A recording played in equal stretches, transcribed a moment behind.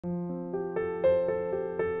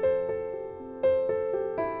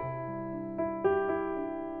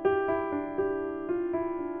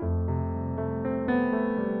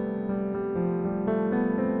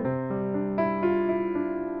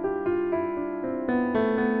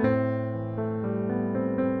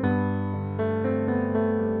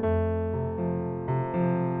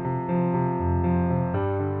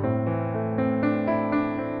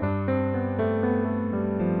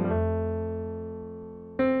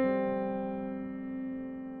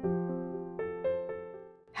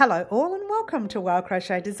Hello all and welcome to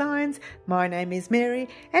Crochet Designs. My name is Mary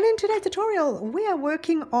and in today's tutorial we are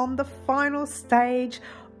working on the final stage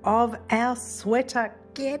of our sweater.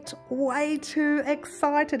 Get way too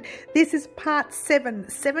excited. This is part 7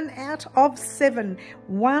 out of 7.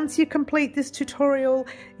 Once you complete this tutorial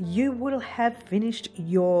you will have finished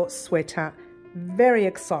your sweater. Very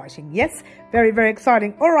exciting. Yes, very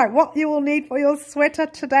exciting. All right, what you will need for your sweater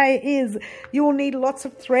today is you will need lots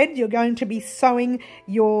of thread. You're going to be sewing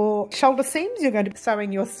your shoulder seams, you're going to be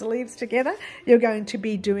sewing your sleeves together, you're going to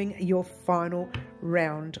be doing your final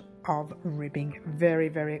round of ribbing.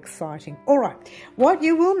 Very exciting. All right, what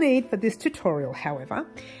you will need for this tutorial, however,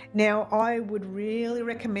 now I would really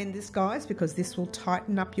recommend this, guys, because this will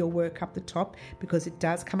tighten up your work up the top because it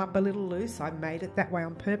does come up a little loose. I made it that way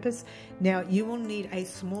on purpose. Now you will need a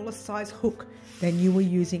smaller size hook than you were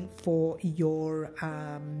using for your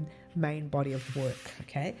main body of work.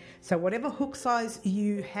 Okay, so whatever hook size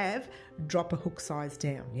you have, drop a hook size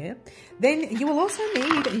down. Yeah, then you will also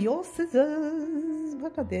need your scissors.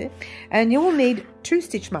 What are there? And you will need 2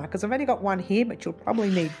 stitch markers. I've only got 1 here, but you'll probably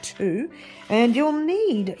need 2. And you'll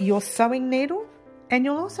need your sewing needle, and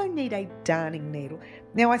you'll also need a darning needle.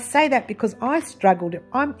 Now I say that because I struggled.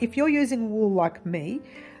 If you're using wool like me,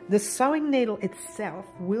 the sewing needle itself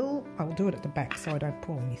will, I'll do it at the back so I don't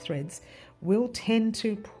pull any threads, will tend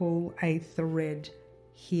to pull a thread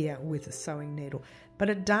here with a sewing needle. But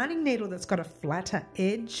a darning needle that's got a flatter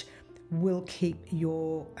edge will keep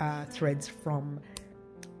your threads from,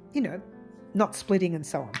 you know, not splitting and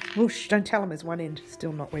so on. Well, shh, don't tell them there's one end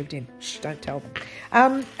still not weaved in. Shh, don't tell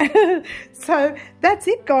them. So that's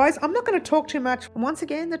it, guys. I'm not going to talk too much. Once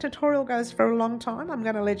again, the tutorial goes for a long time. I'm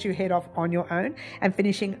going to let you head off on your own and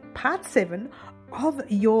finishing part 7 of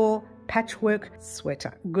your patchwork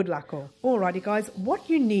sweater. Good luck all. Alrighty, guys, what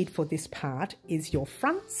you need for this part is your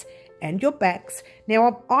fronts and your backs.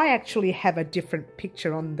 Now I actually have a different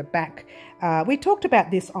picture on the back. We talked about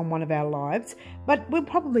this on one of our lives, but we'll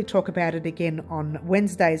probably talk about it again on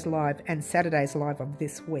Wednesday's live and Saturday's live of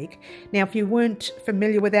this week. Now if you weren't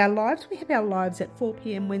familiar with our lives, we have our lives at 4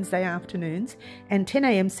 p.m. Wednesday afternoons and 10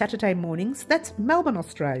 a.m. Saturday mornings. That's Melbourne,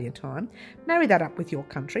 Australia time. Marry that up with your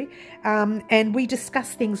country. And we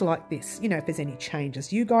discuss things like this, you know, if there's any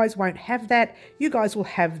changes. You guys won't have that. You guys will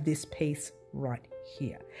have this piece right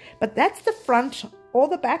here. But that's the front or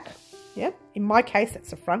the back. Yeah, in my case that's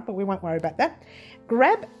the front, but we won't worry about that.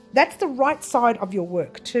 That's the right side of your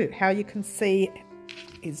work too. How you can see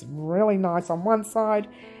is really nice on one side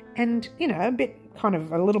and, you know,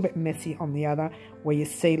 a little bit messy on the other where you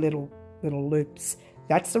see little loops.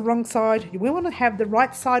 That's the wrong side. You want to have the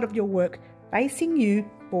right side of your work facing you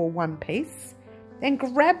for one piece. Then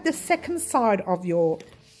grab the second side of your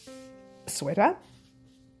sweater.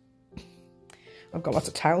 I've got lots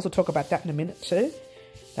of tails. We'll talk about that in a minute too.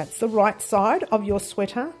 That's the right side of your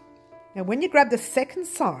sweater. Now when you grab the second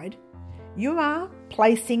side, you are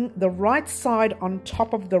placing the right side on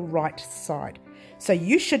top of the right side. So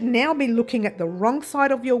you should now be looking at the wrong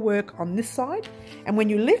side of your work on this side. And when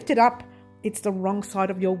you lift it up, it's the wrong side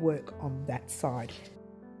of your work on that side.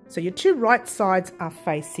 So your 2 right sides are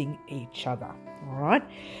facing each other. All right.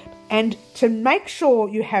 And to make sure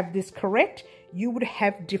you have this correct, you would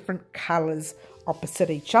have different colors opposite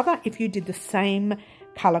each other. If you did the same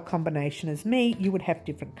color combination as me, you would have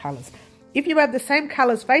different colors. If you have the same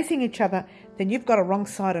colors facing each other, then you've got a wrong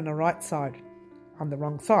side and a right side on the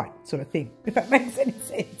wrong side sort of thing, if that makes any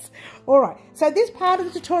sense. All right, so this part of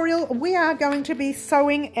the tutorial, we are going to be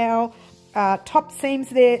sewing our top seams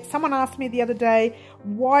there. Someone asked me the other day,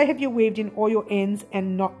 why have you weaved in all your ends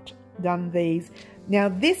and not done these? Now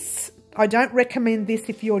this, I don't recommend this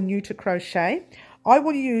if you're new to crochet. I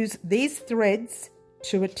will use these threads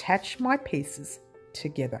to attach my pieces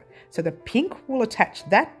together. So the pink will attach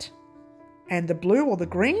that and the blue or the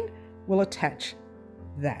green will attach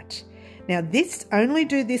that. Now this, only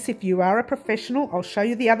do this if you are a professional. I'll show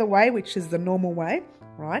you the other way, which is the normal way,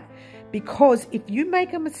 right? Because if you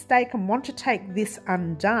make a mistake and want to take this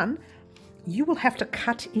undone, you will have to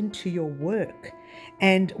cut into your work.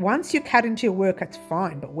 And once you cut into your work, that's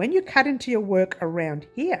fine. But when you cut into your work around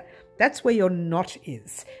here, that's where your knot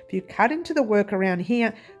is. If you cut into the work around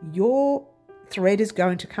here, your thread is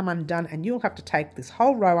going to come undone and you'll have to take this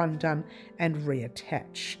whole row undone and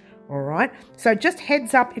reattach. All right. So just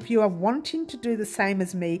heads up, if you are wanting to do the same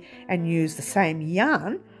as me and use the same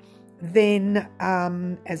yarn, then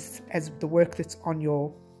as the work that's on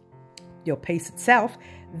your piece itself,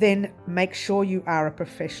 then make sure you are a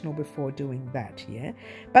professional before doing that, yeah?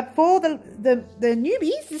 But for the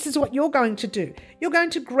newbies, this is what you're going to do. You're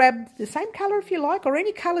going to grab the same colour if you like, or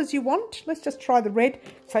any colours you want. Let's just try the red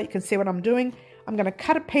so you can see what I'm doing. I'm going to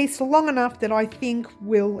cut a piece long enough that I think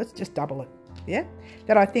will, let's just double it, yeah,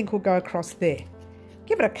 that I think will go across there.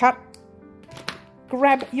 Give it a cut,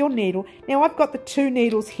 grab your needle. Now I've got the 2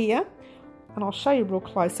 needles here, and I'll show you real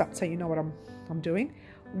close up so you know what I'm doing.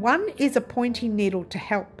 One is a pointy needle to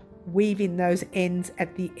help weave in those ends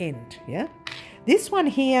at the end, yeah. This one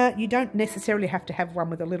here, you don't necessarily have to have one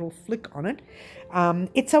with a little flick on it.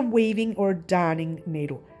 It's a weaving or a darning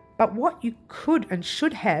needle. But what you could and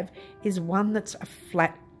should have is one that's a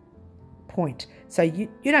flat point. So you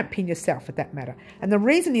don't pin yourself for that matter. And the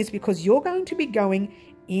reason is because you're going to be going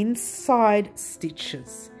inside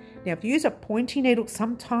stitches. Now, if you use a pointy needle,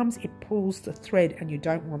 sometimes it pulls the thread and you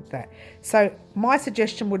don't want that. So my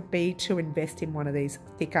suggestion would be to invest in one of these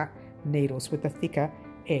thicker needles with a thicker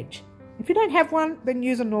edge. If you don't have one, then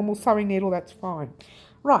use a normal sewing needle, that's fine.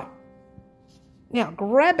 Right, now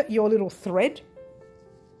grab your little thread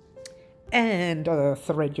and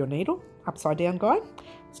thread your needle, upside down guy.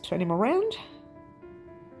 Let's turn him around.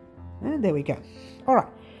 And there we go. All right,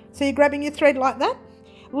 so you're grabbing your thread like that.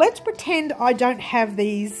 Let's pretend I don't have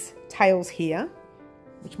these tails here,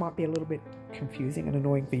 which might be a little bit confusing and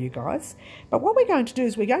annoying for you guys. But what we're going to do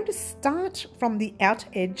is we're going to start from the out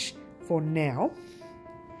edge for now.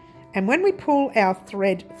 And when we pull our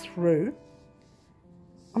thread through,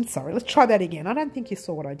 I'm sorry, let's try that again. I don't think you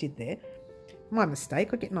saw what I did there. My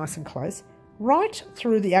mistake, I'll get nice and close. Right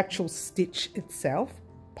through the actual stitch itself,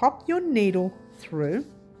 pop your needle through.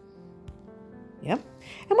 Yep.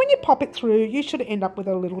 And when you pop it through, you should end up with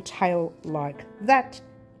a little tail like that.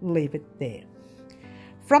 Leave it there.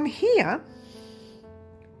 From here,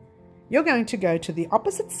 you're going to go to the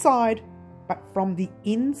opposite side, but from the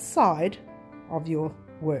inside of your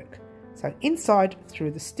work. So inside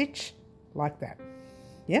through the stitch like that,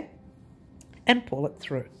 yeah, and pull it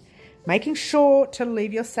through, making sure to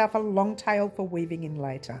leave yourself a long tail for weaving in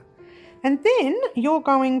later. And then you're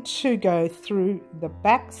going to go through the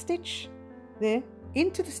back stitch there,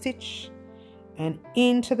 into the stitch and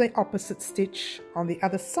into the opposite stitch on the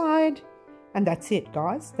other side, and that's it,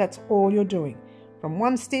 guys. That's all you're doing, from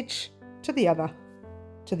one stitch to the other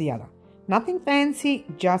to the other. Nothing fancy,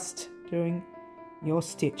 just doing your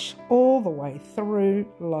stitch all the way through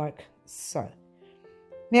like so.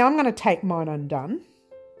 Now I'm going to take mine undone,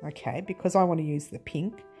 okay, because I want to use the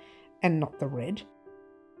pink and not the red.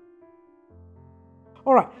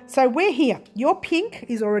 All right, so we're here. Your pink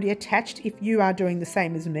is already attached if you are doing the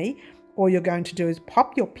same as me. All you're going to do is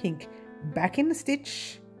pop your pink back in the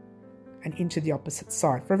stitch and into the opposite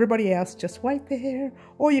side. For everybody else, just wait there,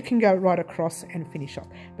 or you can go right across and finish off.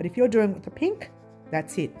 But if you're doing with the pink,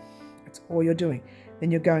 that's it. That's all you're doing.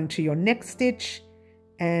 Then you're going to your next stitch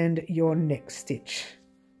and your next stitch.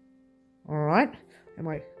 All right, am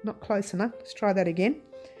I not close enough? Let's try that again.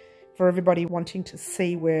 For everybody wanting to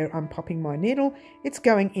see where I'm popping my needle, it's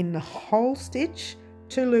going in the whole stitch,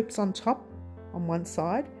 2 loops on top on one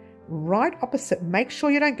side, right opposite. Make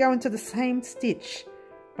sure you don't go into the same stitch,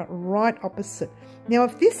 but right opposite. Now,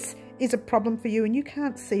 if this is a problem for you and you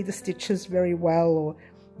can't see the stitches very well, or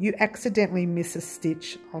you accidentally miss a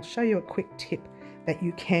stitch, I'll show you a quick tip that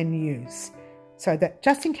you can use, so that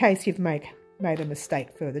just in case you've made a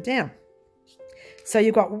mistake further down. So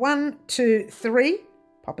you've got 1, 2, 3,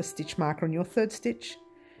 pop a stitch marker in your 3rd stitch,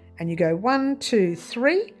 and you go 1, 2,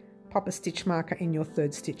 3, pop a stitch marker in your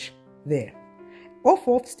 3rd stitch there, or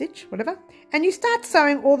 4th stitch, whatever, and you start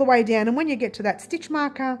sewing all the way down. And when you get to that stitch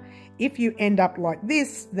marker, if you end up like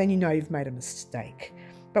this, then you know you've made a mistake.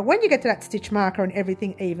 But when you get to that stitch marker and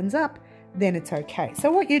everything evens up, then it's okay.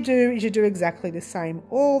 So what you do is you do exactly the same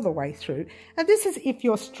all the way through. And this is if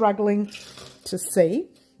you're struggling to see,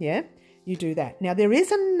 yeah, you do that. Now there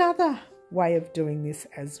is another way of doing this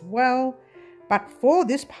as well, but for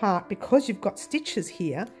this part, because you've got stitches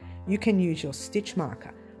here, you can use your stitch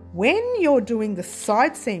marker. When you're doing the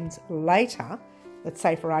side seams later, let's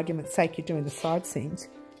say for argument's sake you're doing the side seams,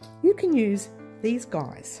 you can use these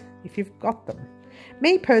guys if you've got them.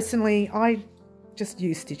 Me personally, I just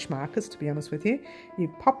use stitch markers, to be honest with you.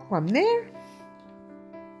 You pop one there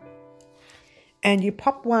and you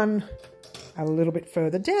pop one a little bit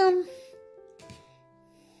further down.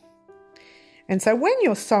 And so when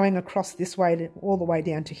you're sewing across this way all the way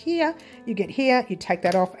down to here, you get here, you take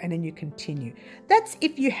that off, and then you continue. That's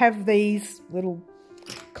if you have these little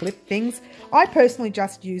clip things. I personally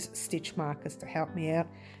just use stitch markers to help me out.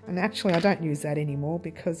 And actually, I don't use that anymore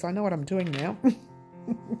because I know what I'm doing now.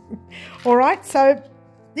 All right, so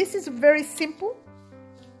this is very simple.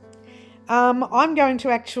 I'm going to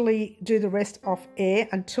actually do the rest off air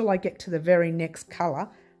until I get to the very next colour,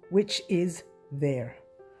 which is there.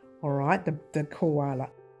 All right, the koala.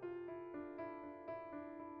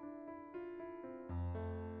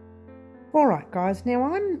 All right, guys, now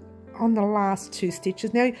I'm on the last 2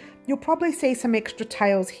 stitches. Now, you'll probably see some extra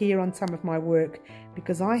tails here on some of my work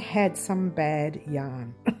because I had some bad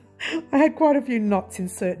yarn. I had quite a few knots in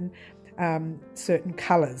certain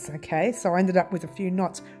colours, okay? So I ended up with a few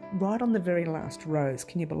knots right on the very last rows.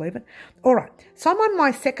 Can you believe it? All right, so I'm on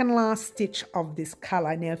my second last stitch of this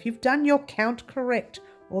colour. Now, if you've done your count correct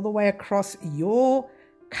all the way across, your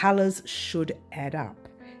colours should add up.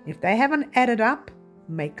 If they haven't added up,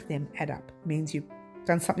 make them add up. Means you've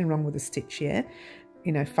done something wrong with the stitch, yeah?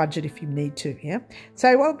 You know, fudge it if you need to, yeah?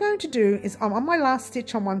 So what I'm going to do is I'm on my last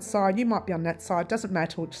stitch on one side. You might be on that side. Doesn't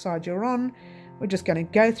matter which side you're on. We're just going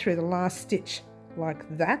to go through the last stitch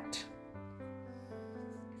like that.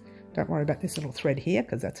 Don't worry about this little thread here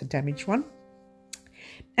because that's a damaged one.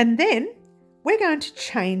 And then we're going to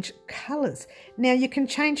change colours. Now, you can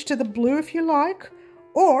change to the blue if you like,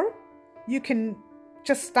 or you can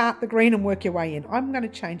just start the green and work your way in. I'm going to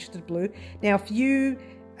change to the blue. Now, if you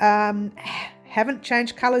haven't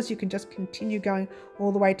changed colours, you can just continue going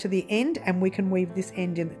all the way to the end, and we can weave this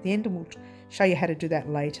end in at the end, and we'll show you how to do that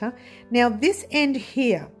later. Now, this end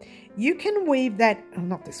here, you can weave that, oh,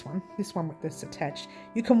 not this one with this attached.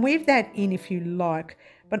 You can weave that in if you like,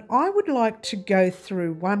 but I would like to go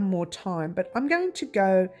through one more time, but I'm going to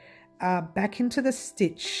go back into the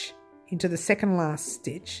stitch, into the second last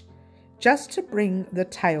stitch, just to bring the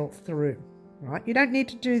tail through, right? You don't need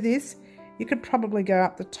to do this. You could probably go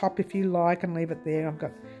up the top if you like and leave it there. I've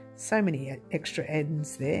got so many extra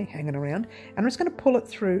ends there hanging around. And I'm just going to pull it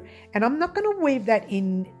through. And I'm not going to weave that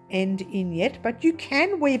end in yet, but you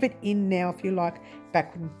can weave it in now if you like,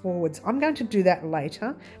 back and forwards. I'm going to do that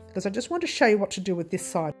later because I just want to show you what to do with this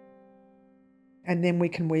side. And then we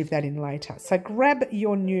can weave that in later. So grab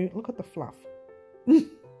your new, look at the fluff.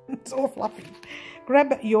 It's all fluffy.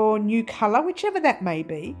 Grab your new colour, whichever that may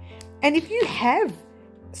be. And if you have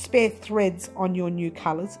spare threads on your new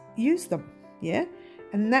colours, use them, yeah?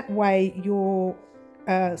 And that way your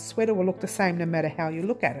sweater will look the same no matter how you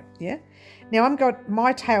look at it, yeah? Now I've got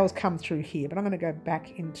my tails come through here, but I'm going to go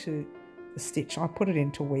back into the stitch. I put it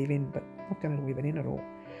in to weave in, but I'm not going to weave it in at all.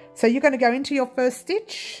 So you're going to go into your first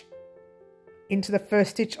stitch, into the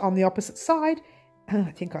first stitch on the opposite side. Oh,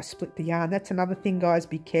 I think I split the yarn. That's another thing, guys.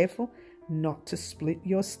 Be careful not to split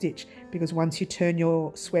your stitch, because once you turn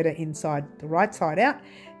your sweater inside the right side out,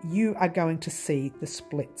 you are going to see the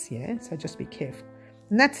splits, yeah? So just be careful.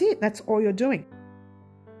 And that's it. That's all you're doing.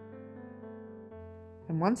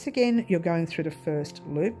 And once again, you're going through the first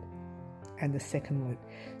loop and the second loop.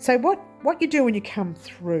 So what you do when you come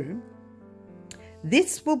through,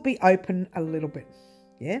 this will be open a little bit,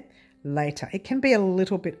 yeah? Later. It can be a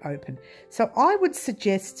little bit open. So I would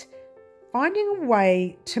suggest finding a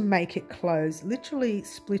way to make it close, literally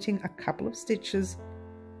splitting a couple of stitches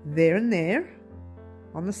there and there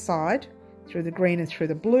on the side, through the green and through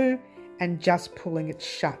the blue, and just pulling it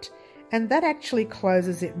shut. And that actually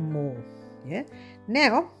closes it more, yeah?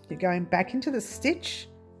 Now, you're going back into the stitch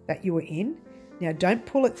that you were in. Now, don't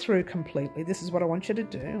pull it through completely. This is what I want you to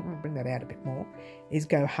do. I'll bring that out a bit more, is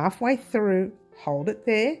go halfway through, hold it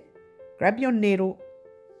there, grab your needle,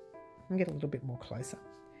 and get a little bit more closer.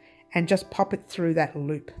 And just pop it through that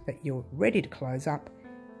loop that you're ready to close up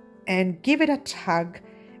and give it a tug.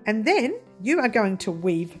 And then you are going to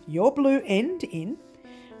weave your blue end in,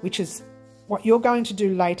 which is what you're going to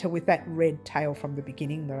do later with that red tail from the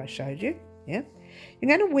beginning that I showed you. Yeah,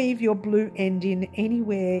 you're going to weave your blue end in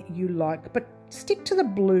anywhere you like, but stick to the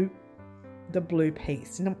blue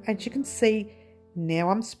piece. And as you can see, now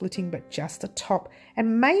I'm splitting but just the top.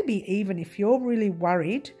 And maybe even if you're really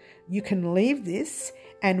worried, you can leave this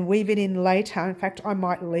and weave it in later. In fact, I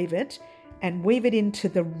might leave it and weave it into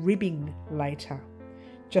the ribbing later,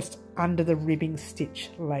 just under the ribbing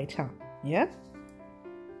stitch later, yeah?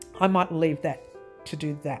 I might leave that to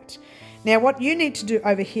do that. Now, what you need to do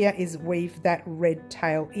over here is weave that red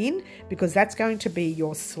tail in, because that's going to be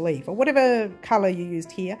your sleeve, or whatever colour you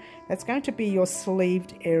used here, that's going to be your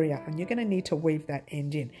sleeved area, and you're going to need to weave that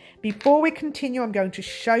end in. Before we continue, I'm going to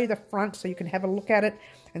show you the front so you can have a look at it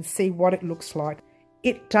and see what it looks like.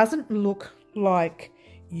 It doesn't look like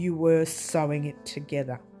you were sewing it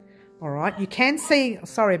together. All right, you can see,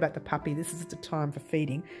 sorry about the puppy, this is the time for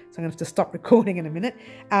feeding, so I'm going to have to stop recording in a minute.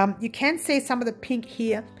 You can see some of the pink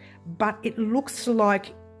here, but it looks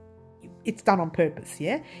like it's done on purpose,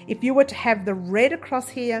 yeah? If you were to have the red across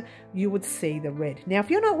here, you would see the red. Now, if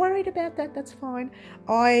you're not worried about that, that's fine.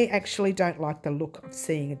 I actually don't like the look of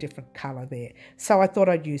seeing a different colour there, so I thought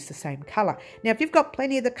I'd use the same colour. Now, if you've got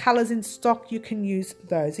plenty of the colours in stock, you can use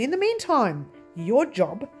those. In the meantime, your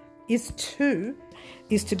job is to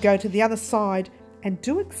go to the other side and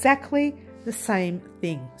do exactly the same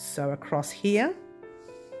thing. So across here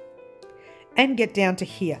and get down to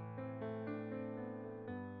here.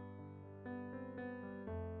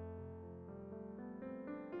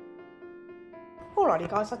 Alrighty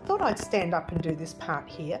guys, I thought I'd stand up and do this part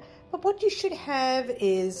here, but what you should have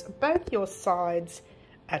is both your sides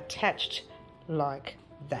attached like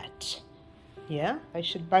that. Yeah, they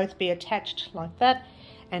should both be attached like that.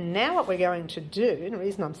 And now what we're going to do, and the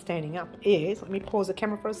reason I'm standing up is, let me pause the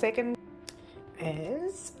camera for a second,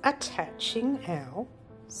 is attaching our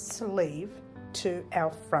sleeve to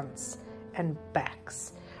our fronts and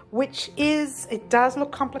backs, which is, it does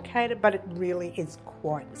look complicated, but it really is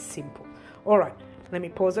quite simple. All right, let me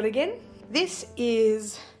pause it again. This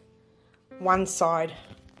is one side.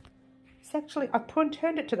 It's actually, I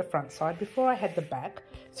turned it to the front side before I had the back.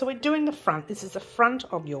 So we're doing the front. This is the front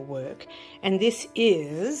of your work, and this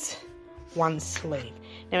is one sleeve.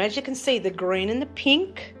 Now, as you can see, the green and the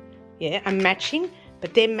pink, yeah, are matching,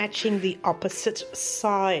 but they're matching the opposite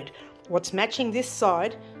side. What's matching this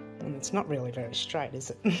side, and it's not really very straight,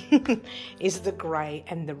 is it? Is the grey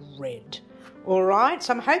and the red. All right,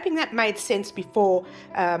 so I'm hoping that made sense before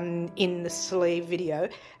in the sleeve video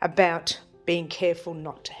about being careful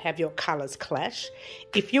not to have your colours clash.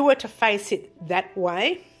 If you were to face it that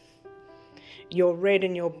way, your red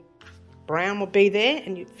and your brown will be there,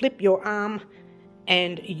 and you flip your arm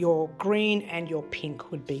and your green and your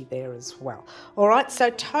pink would be there as well. All right, so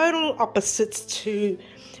total opposites to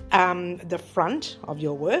the front of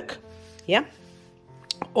your work, yeah?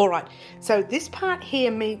 All right, so this part here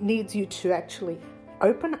needs you to actually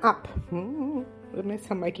open up, what mess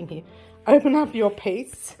I'm making here, open up your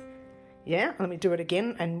piece. Yeah, let me do it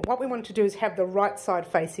again. And what we want to do is have the right side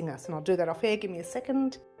facing us. And I'll do that off here. Give me a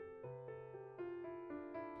second.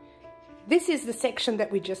 This is the section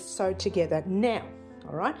that we just sewed together now.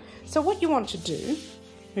 All right. So what you want to do,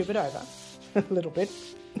 move it over a little bit.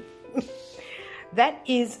 That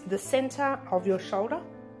is the center of your shoulder.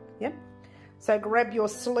 Yep. So grab your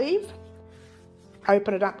sleeve.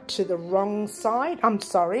 Open it up to the wrong side. I'm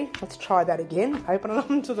sorry, let's try that again. Open it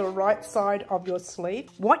up to the right side of your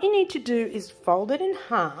sleeve. What you need to do is fold it in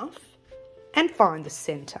half and find the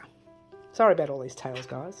center. Sorry about all these tails,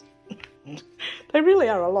 guys. They really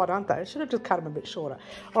are a lot, aren't they? I should have just cut them a bit shorter.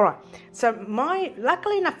 All right, so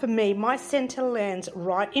luckily enough for me, my center lands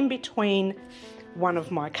right in between two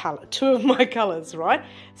of my colors, right?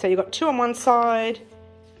 So you've got two on one side,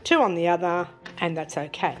 two on the other, and that's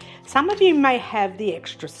okay. Some of you may have the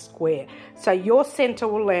extra square, so your center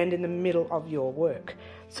will land in the middle of your work.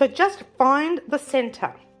 So just find the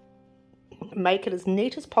center, make it as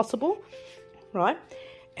neat as possible, right?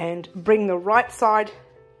 And bring the right side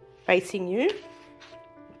facing you,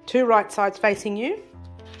 two right sides facing you,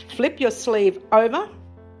 flip your sleeve over.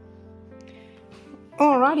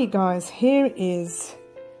 Alrighty guys, here is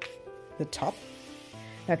the top.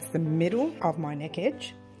 That's the middle of my neck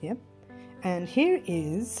edge, yep. And here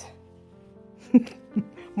is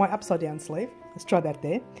my upside down sleeve. Let's try that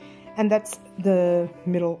there. And that's the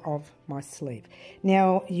middle of my sleeve.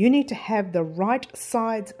 Now you need to have the right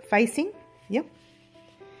sides facing, yep.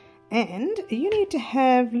 And you need to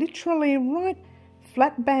have literally right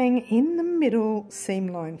flat bang in the middle seam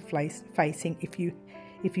line facing if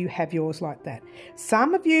you have yours like that.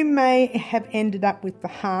 Some of you may have ended up with the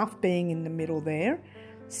half being in the middle there.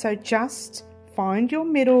 So just find your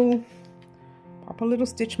middle, pop a little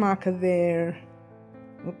stitch marker there,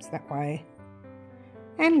 oops, that way,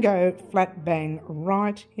 and go flat bang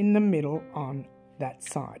right in the middle on that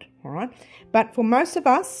side, all right? But for most of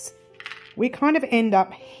us, we kind of end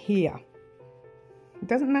up here. It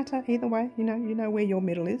doesn't matter either way, you know where your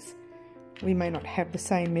middle is. We may not have the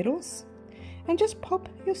same middles. And just pop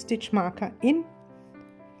your stitch marker in,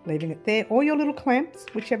 leaving it there, or your little clamps,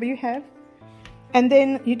 whichever you have. And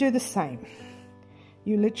then you do the same.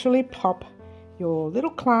 You literally pop your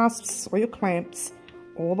little clasps or your clamps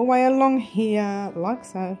all the way along here, like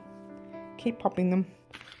so. Keep popping them.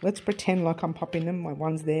 Let's pretend like I'm popping them.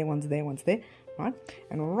 One's there, one's there, one's there, right?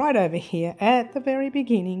 And right over here at the very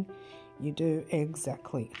beginning, you do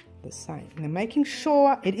exactly the same. Now making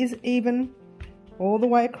sure it is even all the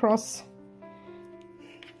way across.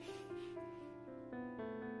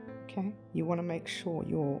 Okay, you want to make sure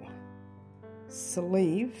your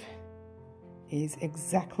sleeve is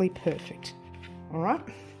exactly perfect. All right,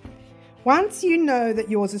 once you know that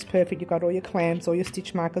yours is perfect, you've got all your clamps or your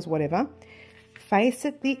stitch markers, whatever, face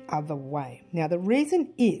it the other way. Now the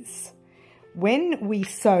reason is when we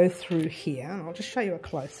sew through here, and I'll just show you a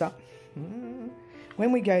close-up,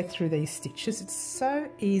 when we go through these stitches, it's so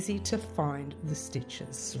easy to find the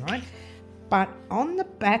stitches, right? But on the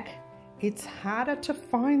back, it's harder to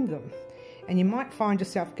find them. and you might find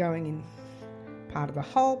yourself going in part of the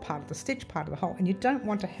hole, part of the stitch, part of the hole, and you don't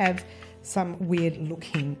want to have some weird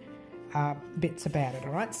looking bits about it.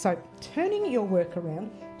 All right, so turning your work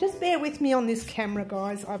around, just bear with me on this camera,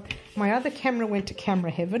 guys. My other camera went to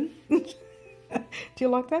camera heaven. Do you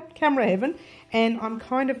like that? Camera heaven. And I'm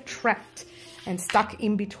kind of trapped and stuck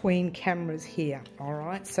in between cameras here. All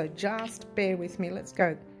right, so just bear with me. Let's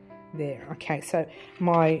go there. Okay, so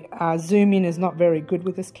my zoom in is not very good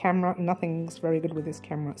with this camera. Nothing's very good with this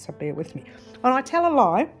camera, so bear with me. And I tell a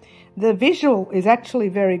lie, the visual is actually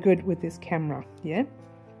very good with this camera, yeah?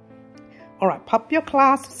 All right, pop your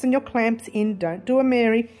clasps and your clamps in. Don't do a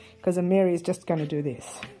Mary, because a Mary is just going to do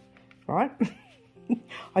this, right?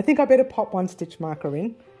 I think I better pop one stitch marker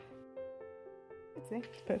in. That's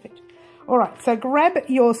perfect. All right, so grab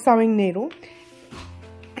your sewing needle.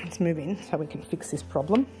 Let's move in so we can fix this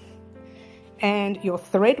problem. And your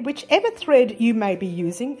thread, whichever thread you may be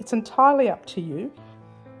using, it's entirely up to you.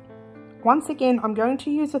 Once again, I'm going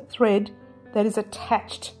to use a thread that is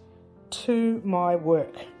attached to my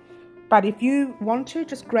work. But if you want to,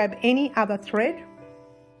 just grab any other thread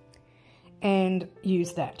and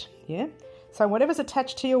use that, yeah? So whatever's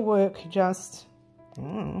attached to your work, just,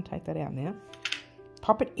 I'll take that out now.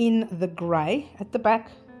 Pop it in the grey at the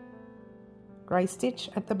back, grey stitch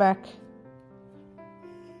at the back,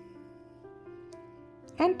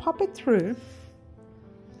 and pop it through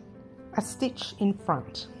a stitch in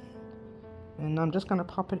front. And I'm just going to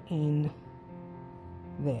pop it in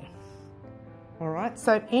there. All right,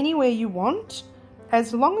 so anywhere you want,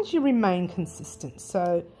 as long as you remain consistent.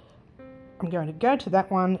 So I'm going to go to that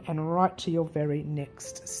one and right to your very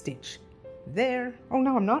next stitch there. Oh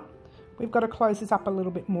no, I'm not. We've got to close this up a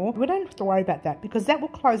little bit more. We don't have to worry about that because that will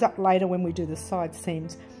close up later when we do the side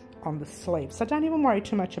seams on the sleeve. So don't even worry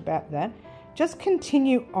too much about that. Just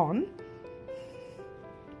continue on.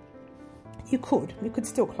 You could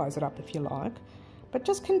still close it up if you like, but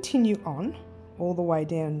just continue on all the way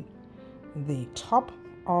down the top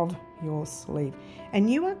of your sleeve.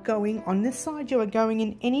 And you are going on this side, you are going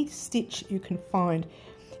in any stitch you can find.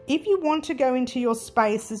 If you want to go into your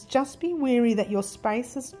spaces, just be wary that your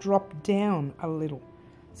spaces drop down a little.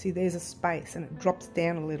 See, there's a space and it drops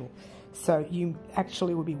down a little. So you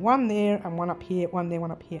actually will be one there and one up here, one there,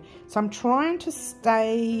 one up here. So I'm trying to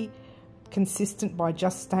stay consistent by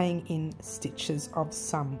just staying in stitches of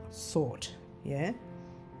some sort, yeah?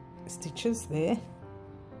 Stitches there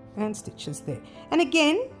and stitches there. And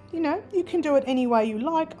again, you know, you can do it any way you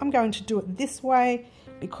like. I'm going to do it this way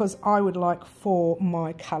because I would like for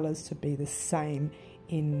my colours to be the same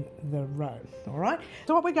in the row. All right,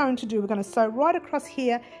 so what we're going to do, we're going to sew right across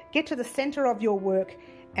here, get to the center of your work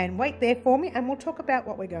and wait there for me, and we'll talk about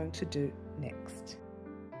what we're going to do next.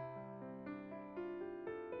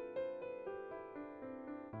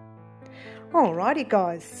 Alrighty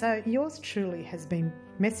guys, so yours truly has been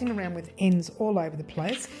messing around with ends all over the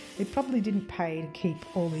place. It probably didn't pay to keep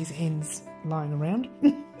all these ends lying around.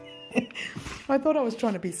 I thought I was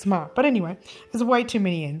trying to be smart, but anyway, there's way too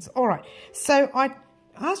many ends. All right, so I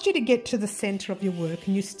asked you to get to the center of your work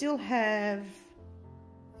and you still have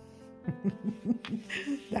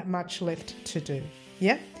that much left to do,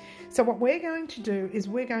 yeah? So what we're going to do is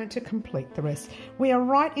we're going to complete the rest. We are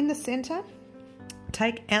right in the center.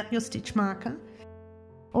 Take out your stitch marker.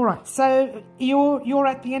 All right, so you're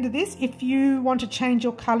at the end of this. If you want to change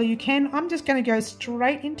your color, you can. I'm just going to go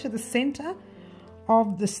straight into the center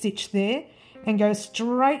of the stitch there and go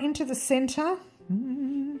straight into the center.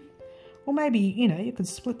 Or maybe, you know, you could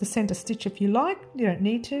split the center stitch if you like. You don't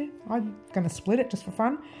need to. I'm going to split it just for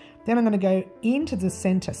fun. Then I'm going to go into the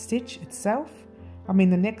center stitch itself. I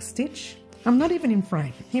mean the next stitch. I'm not even in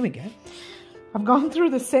frame. Here we go. I've gone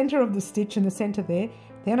through the center of the stitch in the center there.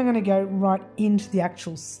 Then I'm going to go right into the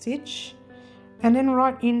actual stitch and then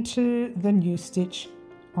right into the new stitch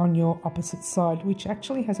on your opposite side, which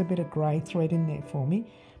actually has a bit of grey thread in there for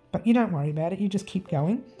me. But you don't worry about it. You just keep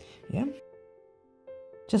going. Yeah.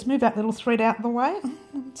 Just move that little thread out of the way.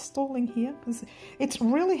 I'm stalling here because it's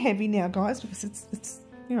really heavy now, guys, because it's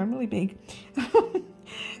you know, really big.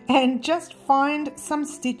 And just find some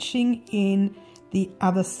stitching in the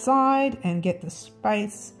other side and get the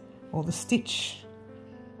space or the stitch,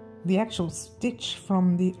 the actual stitch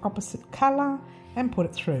from the opposite colour and put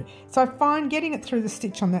it through. So I find getting it through the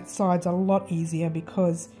stitch on that side's a lot easier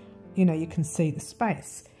because, you know, you can see the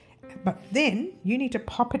space. But then you need to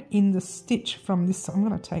pop it in the stitch from this. I'm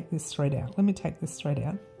going to take this thread out. Let me take this thread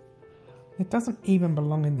out. It doesn't even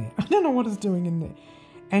belong in there. I don't know what it's doing in there.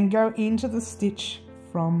 And go into the stitch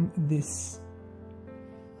from this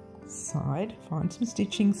side. Find some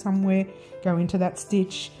stitching somewhere. Go into that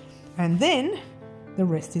stitch. And then the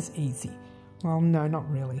rest is easy. Well, no, not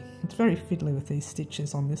really. It's very fiddly with these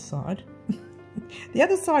stitches on this side. The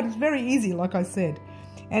other side is very easy, like I said,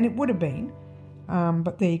 and it would have been.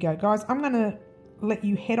 But there you go, guys. I'm going to let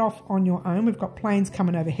you head off on your own. We've got planes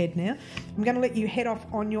coming overhead now. I'm going to let you head off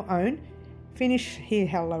on your own. Finish here.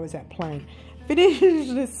 How low is that plane? Finish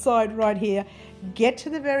this side right here. Get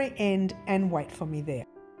to the very end and wait for me there.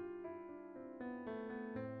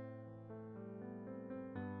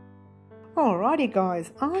 Alrighty,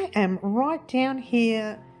 guys. I am right down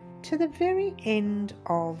here to the very end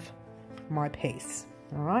of my piece.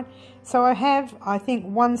 Alright. So I have, I think,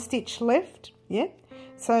 one stitch left. Yeah.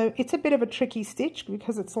 So it's a bit of a tricky stitch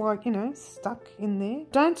because it's like, you know, stuck in there.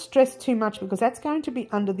 Don't stress too much because that's going to be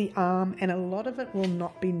under the arm and a lot of it will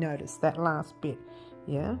not be noticed, that last bit.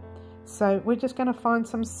 Yeah. So we're just going to find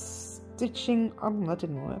some stitching. Oh, that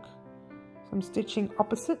didn't work. Some stitching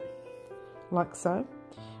opposite, like so.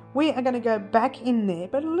 We are going to go back in there,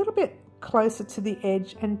 but a little bit closer to the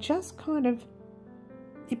edge and just kind of,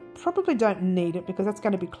 you probably don't need it because that's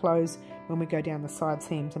going to be closed when we go down the side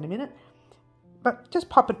seams in a minute. But just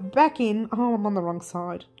pop it back in. Oh, I'm on the wrong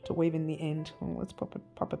side to weave in the end. Oh, let's pop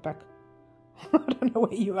it back. I don't know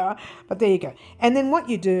where you are, but there you go. And then what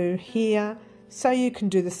you do here, so you can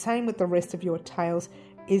do the same with the rest of your tails,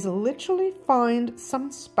 is literally find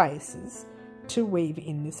some spaces to weave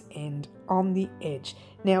in this end on the edge.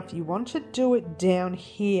 Now, if you want to do it down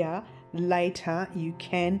here later, you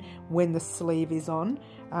can when the sleeve is on,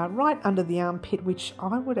 right under the armpit, which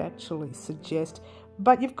I would actually suggest.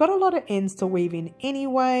 But you've got a lot of ends to weave in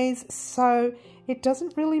anyways, so it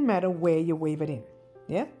doesn't really matter where you weave it in.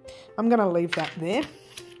 Yeah, I'm going to leave that there.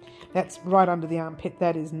 That's right under the armpit.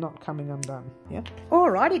 That is not coming undone. Yeah.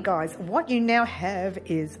 Alrighty, guys. What you now have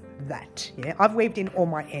is that. Yeah. I've weaved in all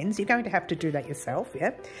my ends. You're going to have to do that yourself.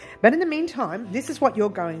 Yeah. But in the meantime, this is what you're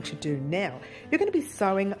going to do now. You're going to be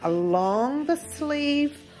sewing along the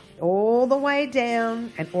sleeve, all the way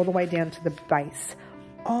down, and all the way down to the base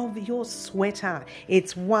of your sweater.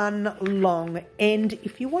 It's one long end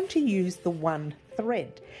if you want to use the one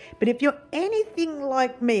thread. But if you're anything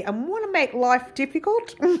like me and want to make life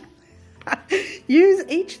difficult, use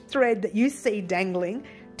each thread that you see dangling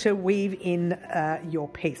to weave in your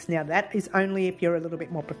piece. Now that is only if you're a little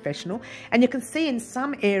bit more professional, and you can see in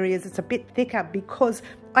some areas it's a bit thicker because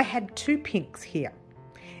I had two pinks here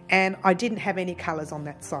and I didn't have any colours on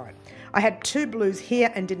that side. I had two blues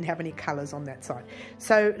here and didn't have any colours on that side.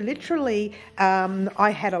 So literally I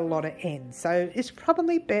had a lot of ends. So it's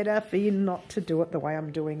probably better for you not to do it the way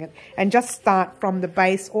I'm doing it and just start from the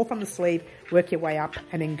base or from the sleeve, work your way up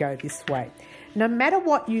and then go this way. No matter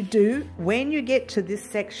what you do, when you get to this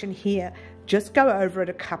section here, just go over it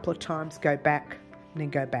a couple of times, go back and then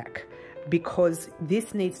go back, because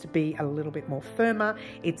this needs to be a little bit more firmer.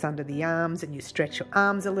 It's under the arms and you stretch your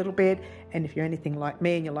arms a little bit. And if you're anything like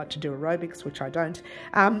me and you like to do aerobics, which I don't,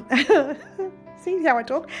 see how I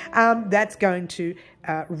talk? That's going to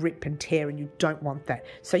rip and tear and you don't want that.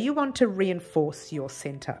 So you want to reinforce your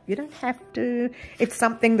center. You don't have to. It's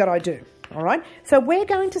something that I do. All right. So we're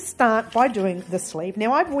going to start by doing the sleeve.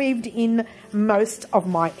 Now I've weaved in most of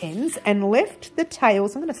my ends and left the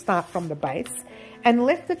tails. I'm going to start from the base and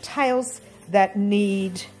left the tails that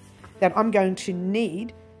I'm going to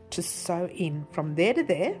need to sew in from there to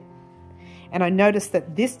there. And I noticed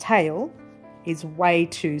that this tail is way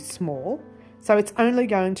too small, so it's only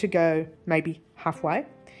going to go maybe halfway.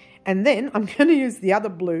 And then I'm going to use the other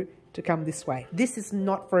blue to come this way. This is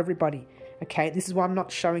not for everybody. Okay, this is why I'm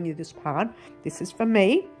not showing you this part. This is for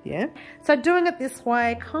me, yeah? So doing it this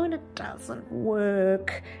way kind of doesn't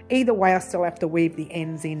work. Either way, I still have to weave the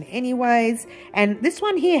ends in anyways. And this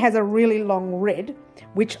one here has a really long red,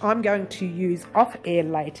 which I'm going to use off air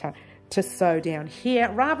later to sew down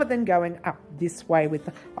here rather than going up this way with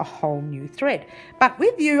a whole new thread. But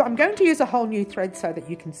with you, I'm going to use a whole new thread so that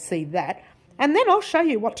you can see that. And then I'll show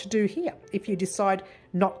you what to do here if you decide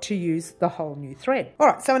not to use the whole new thread. All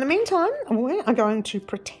right, so in the meantime, we are going to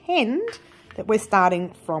pretend that we're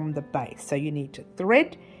starting from the base. So you need to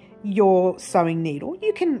thread your sewing needle.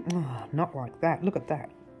 You can, not like that, look at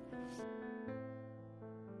that.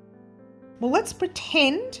 Well, let's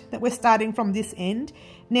pretend that we're starting from this end.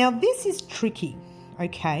 Now this is tricky,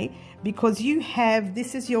 okay? Because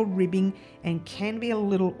this is your ribbing and can be a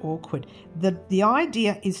little awkward. The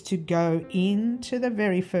idea is to go into the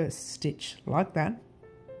very first stitch like that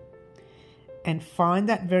and find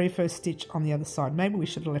that very first stitch on the other side. Maybe we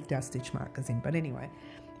should have left our stitch markers in, but anyway.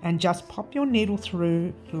 And just pop your needle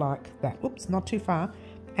through like that. Oops, not too far.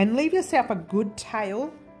 And leave yourself a good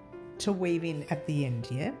tail to weave in at the end,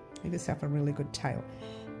 yeah? Leave yourself a really good tail.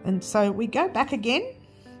 And so we go back again.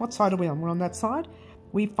 What side are we on? We're on that side.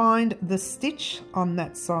 we find the stitch on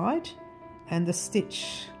that side and the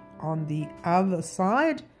stitch on the other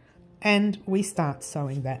side, and we start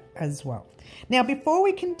sewing that as well. Now, before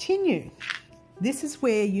we continue, this is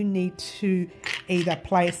where you need to either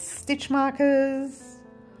place stitch markers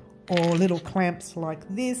or little clamps like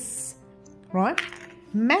this, right?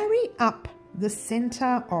 Marry up the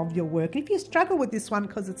center of your work. If you struggle with this one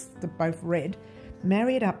because they're both red,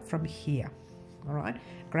 marry it up from here, all right?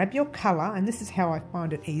 Grab your color, and this is how I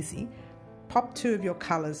find it easy. Pop two of your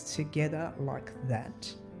colors together like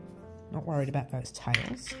that. Not worried about those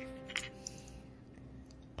tails.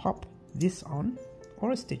 Pop this on,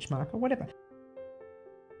 or a stitch marker, whatever.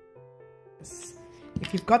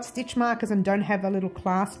 If you've got stitch markers and don't have the little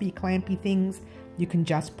claspy, clampy things, you can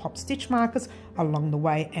just pop stitch markers along the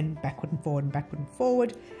way and backward and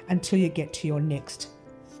forward until you get to your next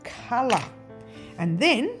color. And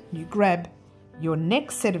then you grab your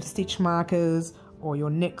next set of stitch markers or your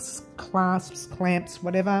next clasps, clamps,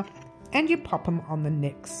 whatever, and you pop them on the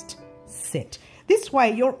next set. This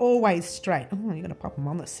way you're always straight. Oh, you're going to pop them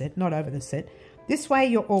on the set, not over the set. This way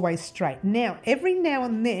you're always straight. Now, every now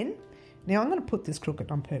and then, now I'm going to put this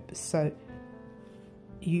crooked on purpose so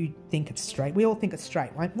you think it's straight. We all think it's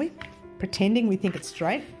straight, won't we? Pretending we think it's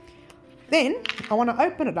straight. Then I want to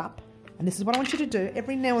open it up, and this is what I want you to do.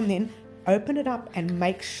 Every now and then, open it up and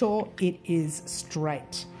make sure it is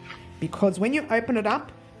straight. Because when you open it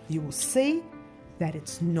up, you will see that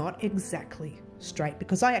it's not exactly straight,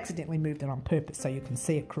 because I accidentally moved it on purpose so you can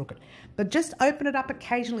see it crooked. But just open it up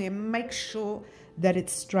occasionally and make sure that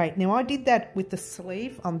it's straight. Now, I did that with the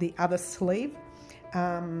sleeve on the other sleeve.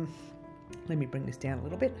 Let me bring this down a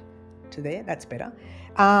little bit to there. That's better.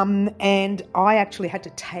 And I actually had to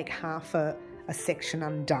take half a section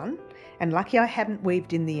undone. And lucky I hadn't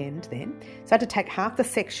weaved in the end then. So I had to take half the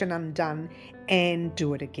section undone and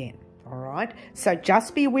do it again. All right. So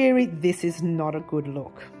just be wary. This is not a good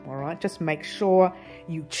look. All right. Just make sure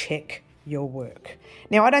you check your work.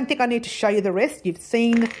 Now, I don't think I need to show you the rest. You've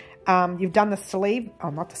seen, you've done the sleeve. Oh,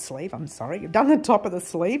 not the sleeve. I'm sorry. You've done the top of the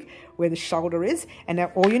sleeve where the shoulder is. And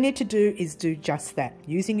now all you need to do is do just that,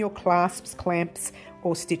 using your clasps, clamps,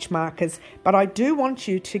 or stitch markers. But I do want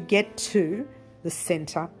you to get to the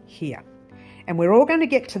center here. And we're all going to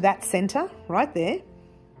get to that center right there.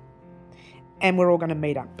 And we're all going to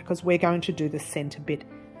meet up because we're going to do the center bit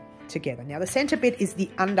together. Now, the center bit is the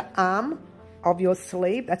underarm of your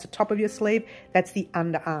sleeve. That's the top of your sleeve. That's the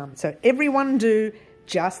underarm. So everyone do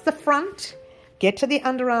just the front, get to the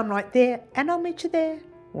underarm right there, and I'll meet you there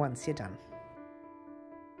once you're done.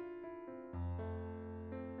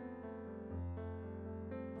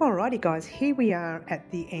 Alrighty guys, here we are at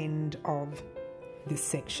the end of this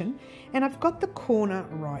section, and I've got the corner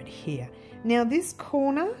right here. Now this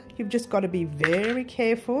corner, you've just got to be very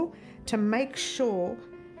careful to make sure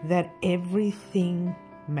that everything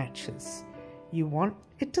matches. You want,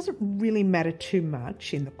 it doesn't really matter too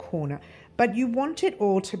much in the corner, but you want it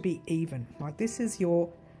all to be even. Like this is your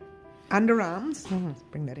underarms. Oh, let's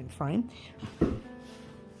bring that in frame.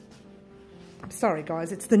 I'm sorry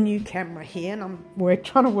guys, it's the new camera here and I'm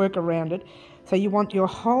trying to work around it. So you want your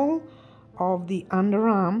whole of the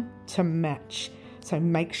underarm to match. So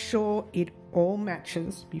make sure it all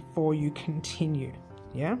matches before you continue.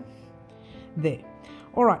 Yeah? There.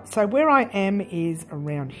 All right, so where I am is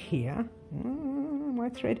around here. My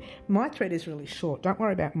thread is really short. Don't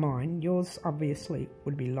worry about mine. Yours obviously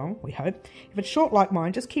would be long, we hope. If it's short like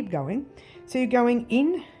mine, just keep going. So you're going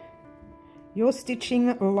in, you're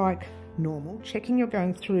stitching like normal, checking you're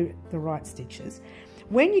going through the right stitches.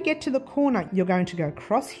 When you get to the corner, you're going to go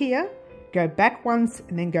across here, go back once,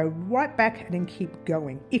 and then go right back and then keep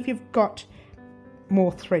going. If you've got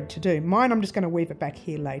more thread to do. Mine, I'm just going to weave it back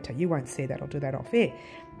here later. You won't see that. I'll do that off air.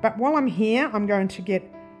 But while I'm here, I'm going to get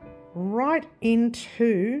right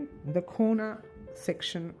into the corner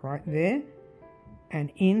section right there and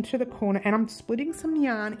into the corner. And I'm splitting some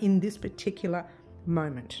yarn in this particular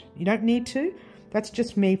moment. You don't need to. That's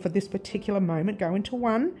just me for this particular moment. Go into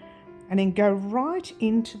one and then go right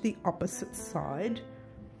into the opposite side.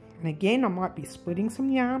 And again, I might be splitting some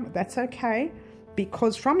yarn, but that's okay,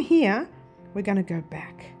 because from here, we're going to go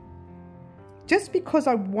back. Just because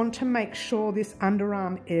I want to make sure this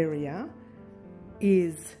underarm area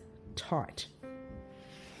is tight.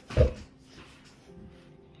 All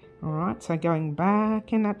right, so going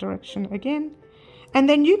back in that direction again. And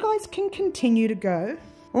then you guys can continue to go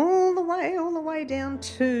all the way down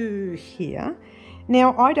to here.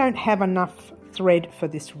 Now, I don't have enough thread for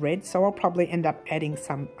this red, so I'll probably end up adding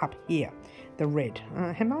some up here, the red.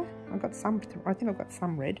 Have I? I've got some, I think I've got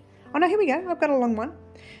some red. Oh no, here we go, I've got a long one.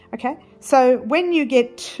 Okay, so when you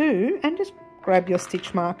get to, and just grab your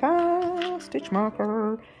stitch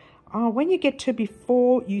marker, when you get to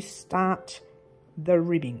before you start the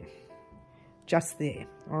ribbing, just there,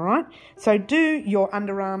 all right? So do your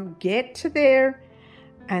underarm, get to there,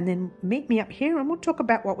 and then meet me up here and we'll talk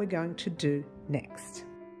about what we're going to do next.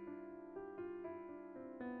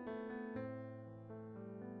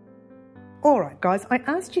 Alright guys, I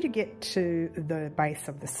asked you to get to the base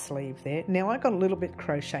of the sleeve there. Now I got a little bit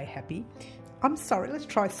crochet happy. I'm sorry, let's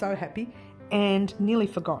try so happy, and nearly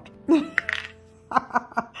forgot.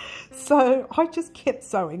 So I just kept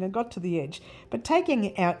sewing and got to the edge. But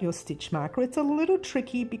taking out your stitch marker, it's a little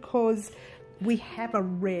tricky because we have a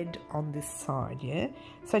red on this side, yeah?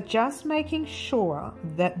 So just making sure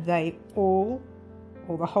that they all,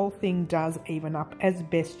 or the whole thing does even up as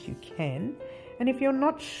best you can. And if you're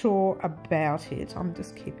not sure about it, I'm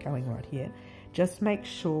just keep going right here, just make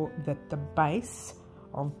sure that the base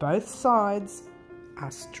of both sides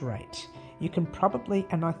are straight. You can probably,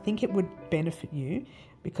 and I think it would benefit you,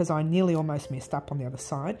 because I nearly almost messed up on the other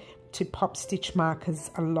side, to pop stitch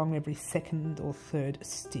markers along every second or third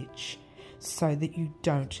stitch so that you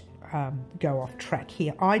don't go off track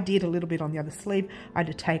here. I did a little bit on the other sleeve. I had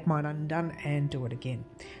to take mine undone and do it again.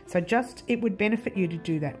 So just, it would benefit you to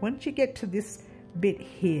do that. Once you get to this bit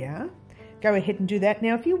here, go ahead and do that.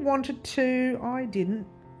 Now if you wanted to, I didn't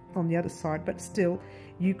on the other side, but still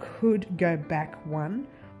you could go back one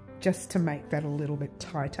just to make that a little bit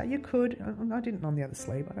tighter. You could, I didn't on the other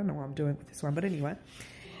sleeve, I don't know what I'm doing with this one, but anyway,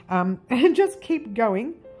 and just keep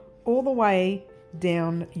going all the way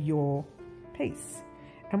down your piece,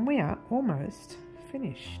 and we are almost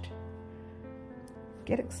finished.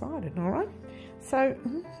 Get excited, all right? So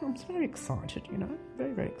I'm very excited, you know,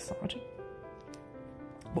 very, very excited.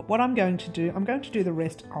 But what I'm going to do, I'm going to do the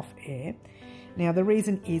rest off air. Now the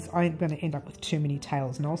reason is I'm going to end up with too many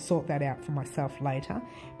tails, and I'll sort that out for myself later.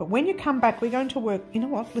 But when you come back, we're going to work, you know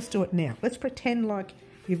what, let's do it now. Let's pretend like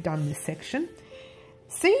you've done this section.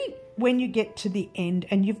 See when you get to the end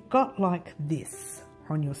and you've got like this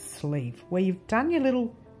on your sleeve, where you've done your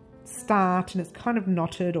little start and it's kind of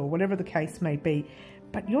knotted or whatever the case may be,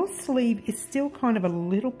 but your sleeve is still kind of a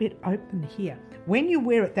little bit open here. When you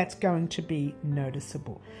wear it, that's going to be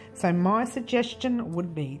noticeable. So my suggestion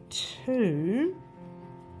would be to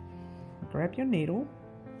grab your needle.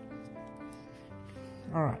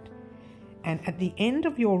 All right. And at the end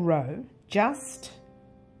of your row, just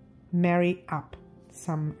marry up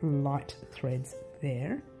some light threads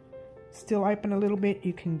there. Still open a little bit,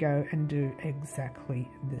 you can go and do exactly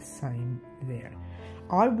the same there.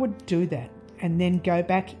 I would do that and then go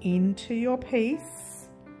back into your piece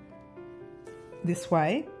this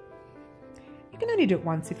way. You can only do it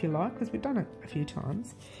once if you like, because we've done it a few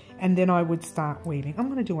times. And then I would start weaving. I'm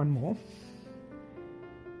going to do one more.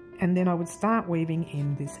 And then I would start weaving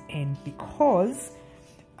in this end, because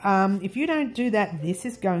if you don't do that, this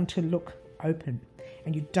is going to look open,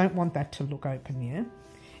 and you don't want that to look open, yeah?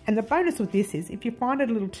 And the bonus with this is, if you find it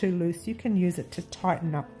a little too loose, you can use it to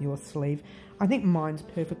tighten up your sleeve. I think mine's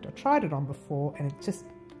perfect. I tried it on before and it's just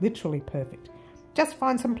literally perfect. Just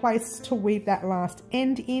find some place to weave that last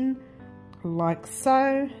end in, like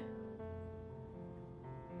so.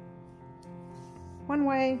 One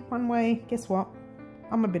way, guess what?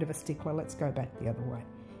 I'm a bit of a stickler, let's go back the other way.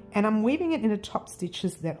 And I'm weaving it in the top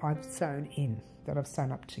stitches that I've sewn in, that I've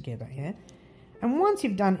sewn up together, yeah? And once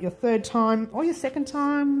you've done it your third time, or your second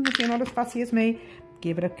time, if you're not as fussy as me,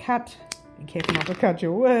 give it a cut. Be careful not to cut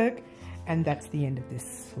your work. And that's the end of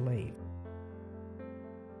this sleeve.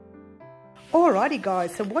 Alrighty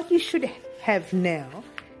guys, so what you should have now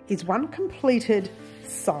is one completed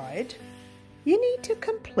side. You need to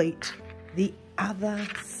complete the other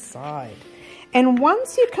side. And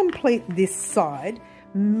once you complete this side,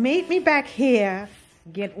 meet me back here.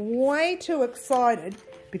 Get way too excited,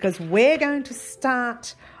 because we're going to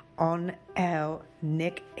start on our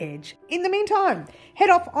neck edge. In the meantime, head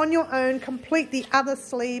off on your own, complete the other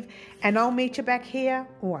sleeve, and I'll meet you back here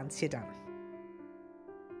once you're done.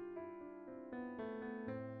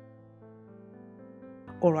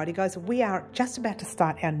 Alrighty guys, we are just about to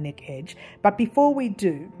start our neck edge, but before we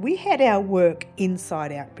do, we had our work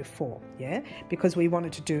inside out before, yeah? Because we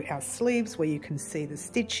wanted to do our sleeves where you can see the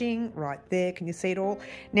stitching right there. Can you see it all?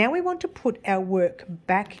 Now we want to put our work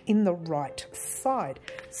back in the right side.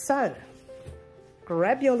 So,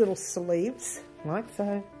 grab your little sleeves like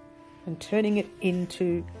so and turning it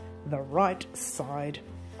into the right side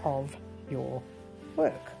of your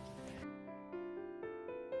work.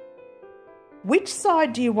 Which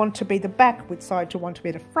side do you want to be the back? Which side do you want to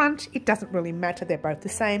be the front? It doesn't really matter, they're both the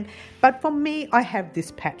same. But for me, I have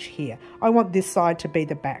this patch here. I want this side to be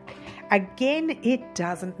the back. Again, it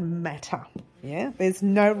doesn't matter. Yeah, there's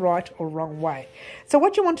no right or wrong way. So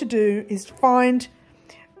what you want to do is find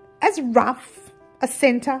as rough a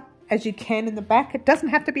center as you can in the back. It doesn't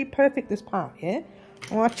have to be perfect, this part, yeah?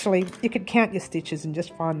 Well, actually, you could count your stitches and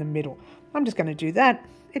just find the middle. I'm just going to do that.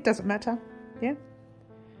 It doesn't matter, yeah?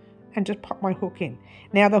 And just pop my hook in.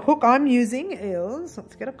 Now, the hook I'm using is,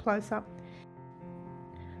 let's get a close-up,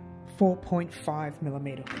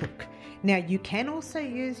 4.5mm hook. Now, you can also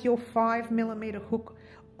use your 5mm hook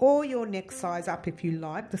or your neck size up if you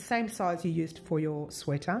like, the same size you used for your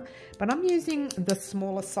sweater. But I'm using the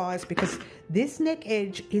smaller size because this neck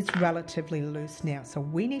edge is relatively loose now, so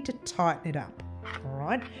we need to tighten it up. All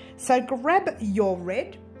right, so grab your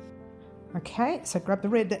red. Okay, so grab the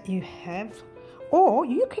red that you have, or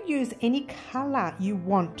you could use any color you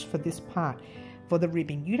want for this part, for the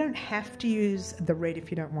ribbing. You don't have to use the red if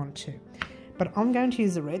you don't want to, but I'm going to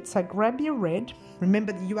use the red. So grab your red.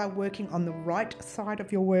 Remember that you are working on the right side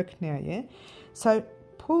of your work now, yeah? So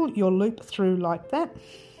pull your loop through like that.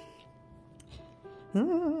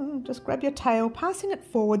 Just grab your tail, passing it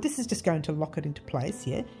forward. This is just going to lock it into place,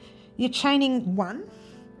 yeah? You're chaining 1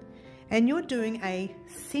 and you're doing a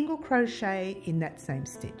single crochet in that same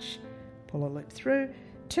stitch. Pull a loop through,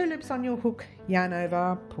 2 loops on your hook, yarn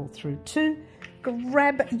over, pull through 2,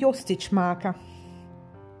 grab your stitch marker,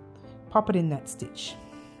 pop it in that stitch.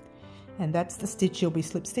 And that's the stitch you'll be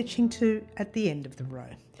slip stitching to at the end of the row.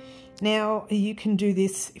 Now you can do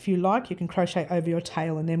this if you like. You can crochet over your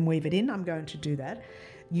tail and then weave it in. I'm going to do that.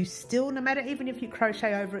 You still, no matter, even if you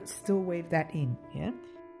crochet over it, still weave that in, yeah?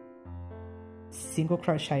 Single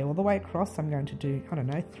crochet all the way across. I'm going to do, I don't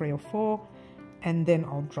know, 3 or 4, and then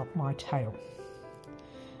I'll drop my tail.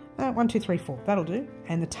 1, 2, 3, 4, that'll do.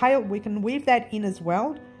 And the tail, we can weave that in as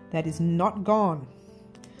well. That is not gone.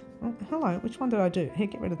 Oh, hello, which one did I do? Here,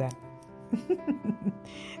 get rid of that.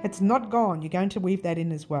 It's not gone. You're going to weave that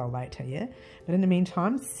in as well later, yeah? But in the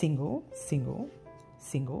meantime, single, single,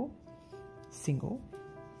 single, single,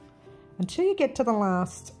 until you get to the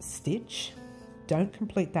last stitch. Don't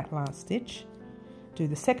complete that last stitch. Do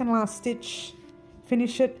the second last stitch,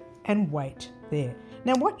 finish it, and wait there.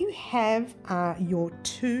 Now what you have are your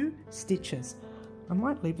 2 stitches. I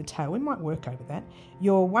might leave the tail, we might work over that.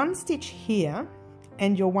 Your 1 stitch here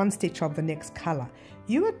and your 1 stitch of the next colour.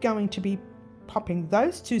 You are going to be popping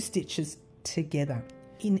those 2 stitches together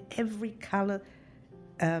in every colour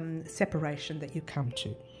separation that you come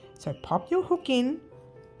to. So pop your hook in,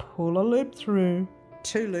 pull a loop through,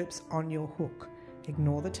 2 loops on your hook.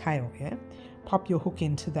 Ignore the tail, yeah? Pop your hook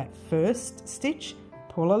into that first stitch,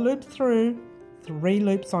 pull a loop through, 3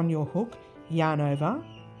 loops on your hook, yarn over,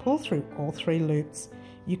 pull through all 3 loops.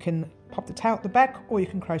 You can pop the tail at the back or you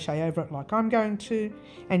can crochet over it like I'm going to,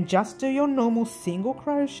 and just do your normal single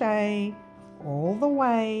crochet all the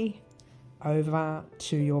way over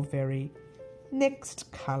to your very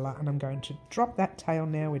next colour. And I'm going to drop that tail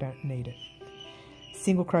now, we don't need it.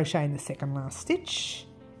 Single crochet in the second last stitch,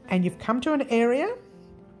 and you've come to an area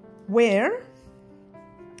where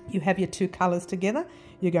you have your 2 colours together.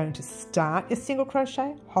 You're going to start your single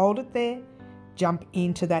crochet, hold it there, jump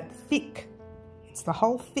into that thick. It's the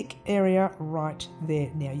whole thick area right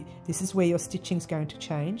there. Now, this is where your stitching is going to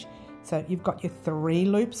change. So you've got your 3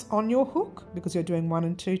 loops on your hook because you're doing 1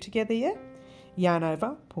 and 2 together, yeah? Yarn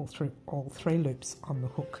over, pull through all 3 loops on the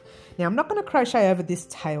hook. Now, I'm not going to crochet over this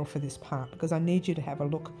tail for this part because I need you to have a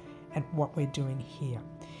look at what we're doing here.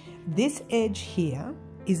 This edge here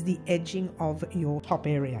is the edging of your top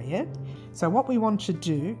area, yeah? So what we want to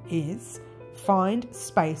do is find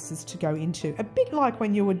spaces to go into, a bit like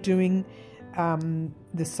when you were doing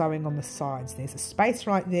the sewing on the sides. There's a space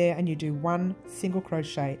right there and you do 1 single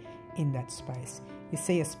crochet in that space. You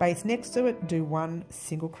see a space next to it, do 1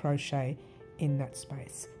 single crochet in that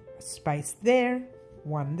space. A space there,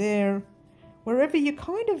 1 there, wherever you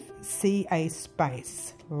kind of see a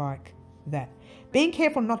space like that. Being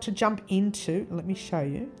careful not to jump into, let me show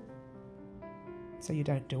you so you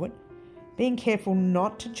don't do it. Being careful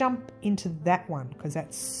not to jump into that one because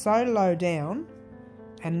that's so low down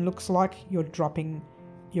and looks like you're going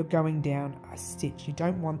down a stitch. You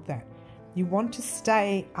don't want that. You want to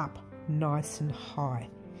stay up nice and high.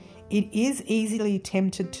 It is easily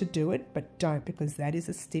tempted to do it, but don't, because that is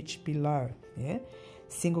a stitch below, yeah?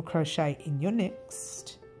 Single crochet in your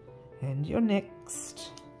next and your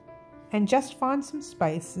next, and just find some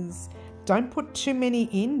spaces. Don't put too many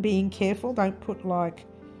in, being careful. Don't put like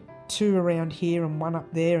 2 around here and 1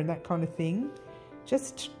 up there and that kind of thing.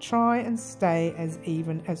 Just try and stay as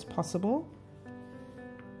even as possible.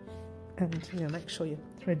 And make sure your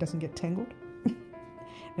thread doesn't get tangled.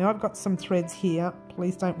 Now I've got some threads here.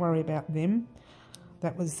 Please don't worry about them.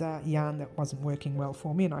 That was yarn that wasn't working well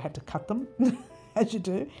for me and I had to cut them, as you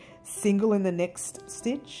do. Single in the next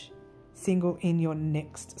stitch, single in your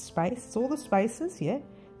next space. It's all the spaces, yeah?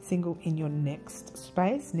 Single in your next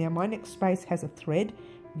space. Now my next space has a thread.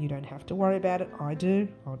 You don't have to worry about it. I do.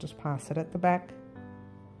 I'll just pass it at the back.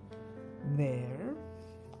 There.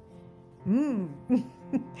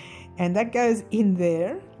 And that goes in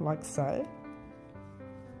there, like so.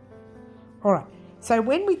 All right. So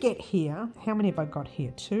when we get here, how many have I got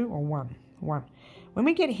here? 2 or 1? 1. When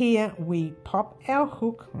we get here, we pop our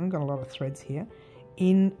hook, I've got a lot of threads here,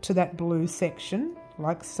 into that blue section,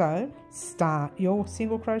 like so. Start your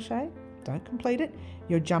single crochet, don't complete it.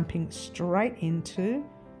 You're jumping straight into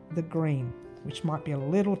the green, which might be a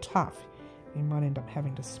little tough. You might end up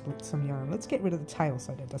having to split some yarn. Let's get rid of the tail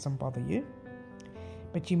so that doesn't bother you.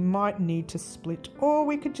 But you might need to split, or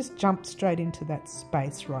we could just jump straight into that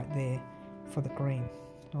space right there for the green.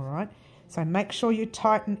 All right, so make sure you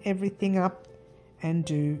tighten everything up and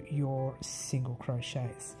do your single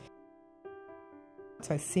crochets.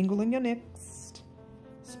 So single in your next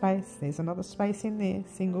space, there's another space in there,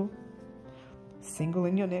 single, single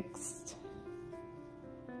in your next,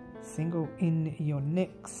 single in your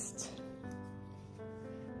next,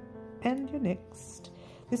 and your next.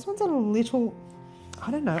 This one's a little,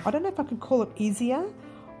 I don't know if I could call it easier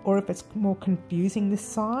or if it's more confusing this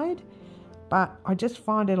side. But I just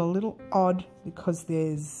find it a little odd because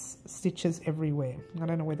there's stitches everywhere. I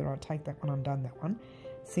don't know whether I'll take that one undone, that one.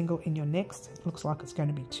 Single in your next. It looks like it's going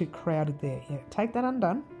to be too crowded there. Yeah, take that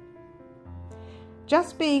undone.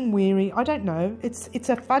 Just being wary, I don't know. It's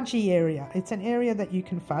a fudgy area. It's an area that you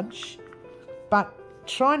can fudge. But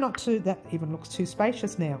try not to, that even looks too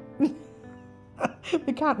spacious now.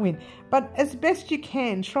 We can't win. But as best you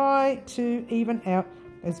can, try to even out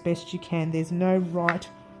as best you can. There's no right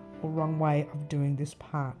or wrong way of doing this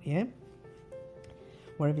part, yeah?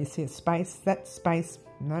 Wherever you see a space, that space,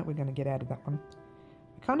 no, we're going to get out of that one.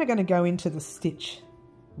 We're kind of going to go into the stitch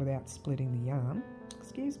without splitting the yarn.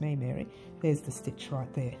 Excuse me, Mary. There's the stitch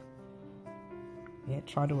right there. Yeah,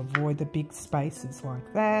 try to avoid the big spaces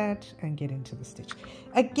like that and get into the stitch.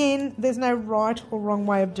 Again, there's no right or wrong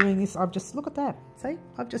way of doing this. I've just, look at that. See,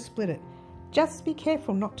 I've just split it. Just be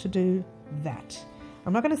careful not to do that.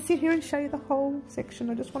 I'm not going to sit here and show you the whole section.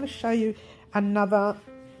 I just want to show you another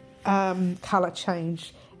colour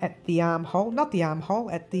change at the armhole. Not the armhole,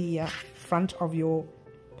 at the front of your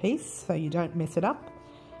piece so you don't mess it up,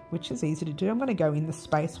 which is easy to do. I'm going to go in the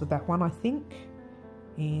space with that one, I think.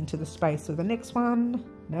 Into the space with the next one.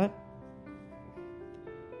 Nope.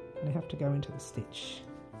 I'm going to have to go into the stitch.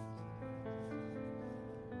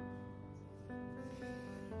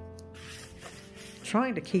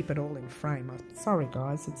 Trying to keep it all in frame. Sorry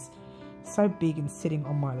guys, it's so big and sitting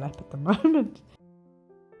on my lap at the moment.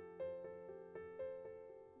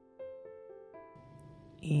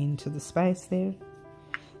 Into the space there.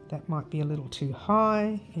 That might be a little too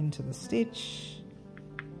high. Into the stitch.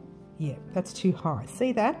 Yeah, that's too high.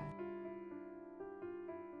 See that?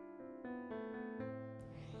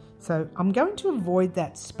 So I'm going to avoid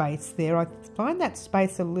that space there. I find that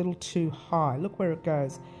space a little too high. Look where it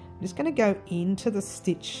goes. I'm just going to go into the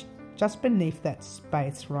stitch just beneath that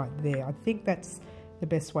space right there. I think that's the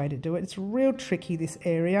best way to do it. It's real tricky, this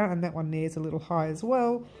area, and that one there is a little high as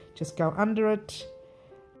well. Just go under it.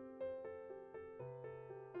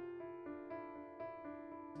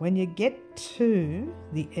 When you get to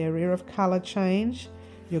the area of colour change,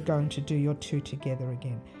 you're going to do your 2 together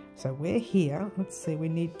again. So we're here. Let's see, we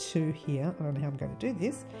need 2 here. I don't know how I'm going to do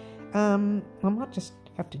this. I might just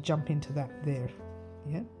have to jump into that there.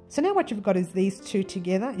 Yeah. So now what you've got is these 2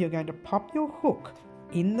 together. You're going to pop your hook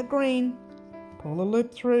in the green, pull a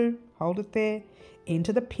loop through, hold it there,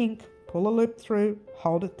 into the pink, pull a loop through,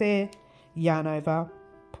 hold it there, yarn over,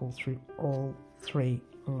 pull through all 3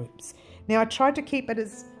 loops. Now I tried to keep it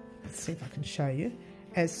as, let's see if I can show you,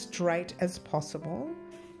 as straight as possible.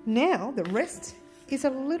 Now the rest is a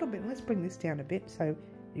little bit, let's bring this down a bit so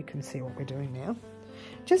you can see what we're doing now.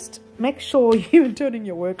 Just make sure you're turning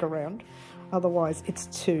your work around. Otherwise it's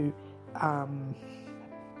too,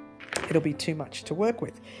 it'll be too much to work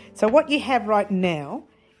with. So what you have right now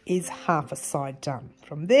is half a side done.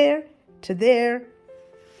 From there to there,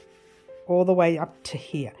 all the way up to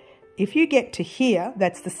here. If you get to here,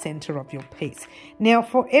 that's the center of your piece. Now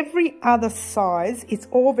for every other size, it's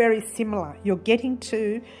all very similar. You're getting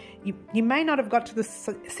to, you may not have got to the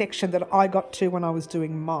section that I got to when I was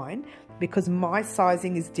doing mine, because my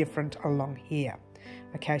sizing is different along here.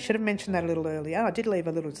 Okay, I should have mentioned that a little earlier. I did leave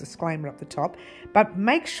a little disclaimer up the top. But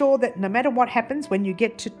make sure that no matter what happens, when you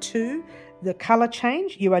get to 2, the colour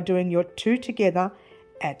change, you are doing your 2 together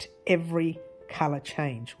at every color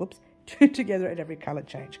change. Whoops, 2 together at every color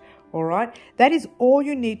change. All right, that is all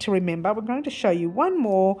you need to remember. We're going to show you one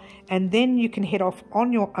more, and then you can head off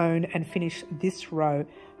on your own and finish this row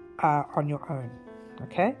on your own.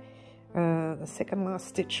 Okay, the second last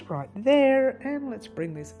stitch right there, and let's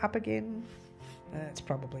bring this up again. It's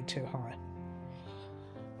probably too high.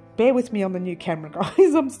 Bear with me on the new camera,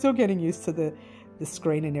 guys. I'm still getting used to the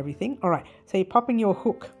screen and everything. All right, so you're popping your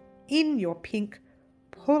hook in your pink,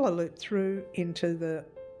 pull a loop through into the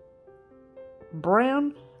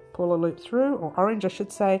brown, pull a loop through, or orange I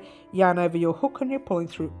should say, yarn over your hook, and you're pulling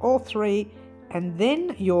through all 3, and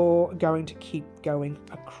then you're going to keep going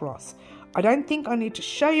across. I don't think I need to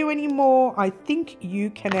show you anymore. I think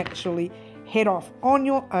you can actually head off on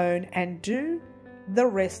your own and do the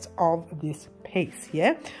rest of this piece,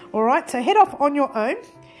 yeah? All right, so head off on your own,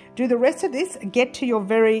 do the rest of this, get to your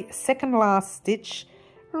very second last stitch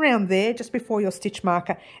around there, just before your stitch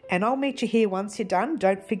marker, and I'll meet you here once you're done.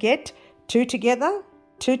 Don't forget, 2 together,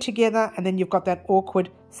 2 together, and then you've got that awkward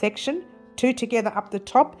section, 2 together up the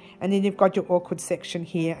top, and then you've got your awkward section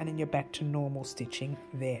here, and then you're back to normal stitching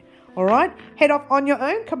there. All right, head off on your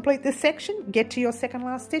own, complete this section, get to your second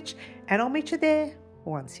last stitch, and I'll meet you there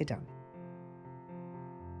once you're done.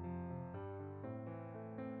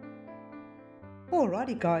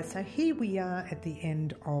 Alrighty guys, so here we are at the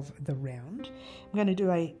end of the round. I'm going to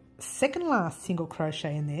do a second last single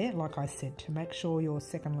crochet in there, like I said, to make sure your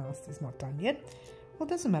second last is not done yet. Well, it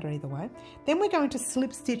doesn't matter either way. Then we're going to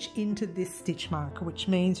slip stitch into this stitch marker, which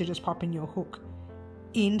means you're just popping your hook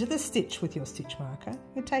into the stitch with your stitch marker.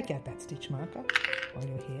 You take out that stitch marker while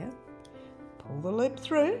you're here, pull the loop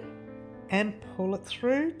through, and pull it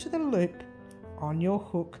through to the loop on your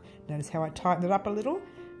hook. Notice how I tighten it up a little.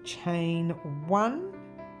 Chain 1,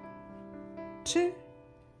 2,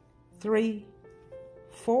 3,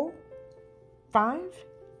 4, 5,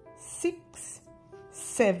 6,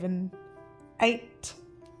 7, 8,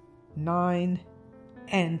 9,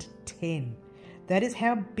 and 10. That is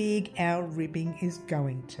how big our ribbing is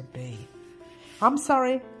going to be. I'm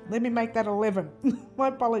sorry, let me make that 11. My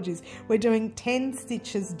apologies. We're doing 10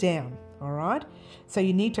 stitches down, all right? So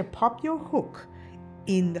you need to pop your hook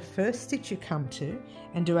in the first stitch you come to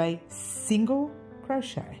and do a single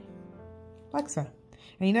crochet, like so.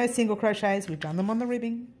 And you know single crochets, we've done them on the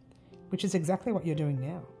ribbing, which is exactly what you're doing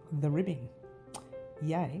now, the ribbing.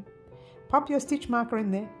 Yay. Pop your stitch marker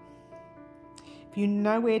in there. If you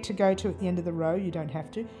know where to go to at the end of the row, you don't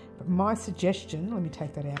have to, but my suggestion, let me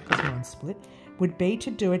take that out because mine's split, would be to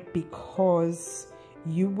do it because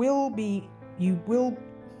you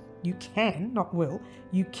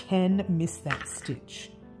can miss that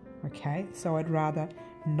stitch. Okay, so I'd rather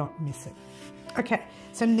not miss it. Okay,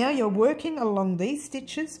 so now you're working along these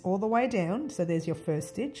stitches all the way down. So there's your first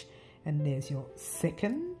stitch, and there's your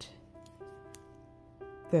second,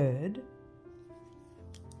 third,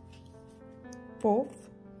 fourth,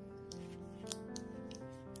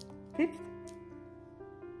 fifth,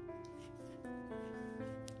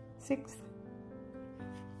 sixth,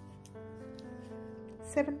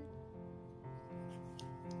 seventh,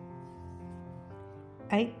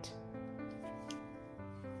 8,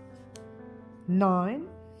 9,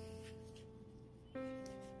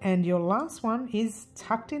 and your last one is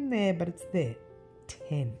tucked in there, but it's there,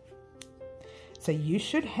 10. So you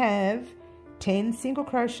should have 10 single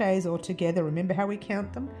crochets all together. Remember how we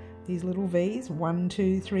count them? These little V's, 1,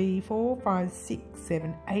 2, 3, 4, 5, 6,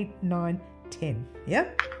 7, 8, 9, 10. Yeah?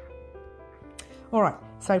 All right,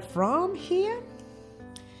 so from here,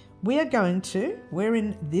 we're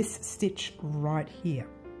in this stitch right here.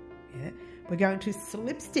 Yeah, we're going to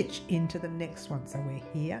slip stitch into the next one. So we're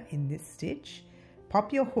here in this stitch,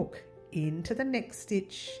 pop your hook into the next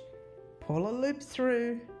stitch, pull a loop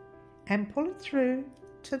through, and pull it through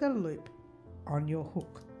to the loop on your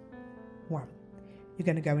hook. 1. You're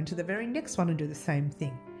going to go into the very next one and do the same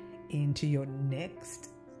thing. Into your next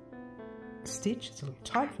stitch, it's a little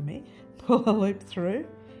tight for me, pull a loop through,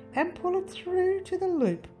 and pull it through to the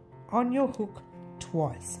loop on your hook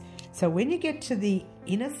twice. So when you get to the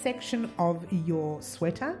inner section of your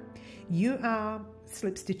sweater, you are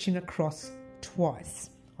slip stitching across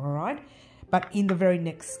twice, all right? But in the very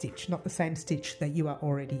next stitch, not the same stitch that you are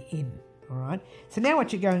already in, all right? So now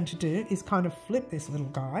what you're going to do is kind of flip this little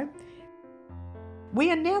guy. We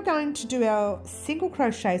are now going to do our single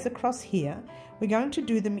crochets across here. We're going to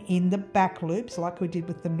do them in the back loops like we did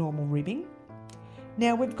with the normal ribbing.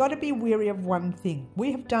 Now we've got to be wary of one thing.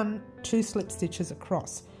 We have done 2 slip stitches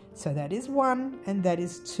across. So that is 1 and that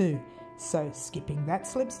is 2. So skipping that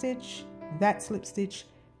slip stitch,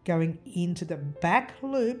 going into the back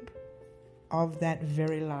loop of that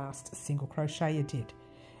very last single crochet you did.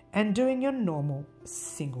 and doing your normal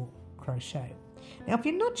single crochet. Now if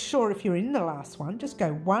you're not sure if you're in the last one, just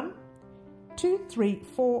go 1, 2, 3,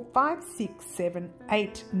 4, 5, 6, 7,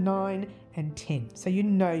 8, 9 and 10, so you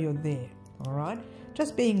know you're there. All right,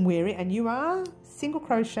 just being wary, and you are single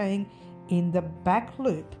crocheting in the back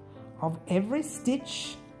loop of every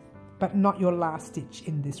stitch, but not your last stitch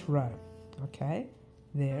in this row. Okay,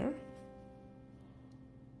 there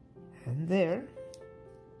and there.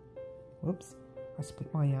 Whoops, I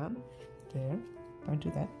split my yarn. There, don't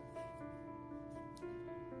do that.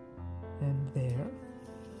 And there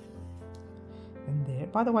and there.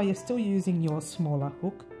 By the way, you're still using your smaller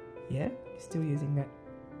hook. Yeah, you're still using that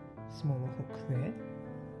smaller hook there.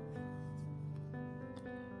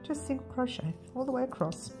 Just single crochet all the way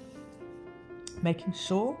across, making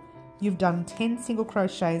sure you've done 10 single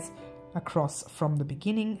crochets across from the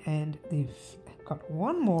beginning, and you've got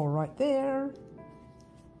one more right there.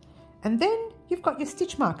 And then you've got your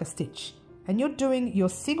stitch marker stitch, and you're doing your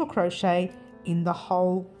single crochet in the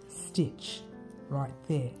whole stitch right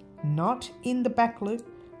there, not in the back loop,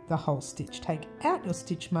 the whole stitch. Take out your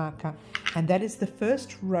stitch marker, and that is the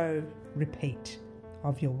first row repeat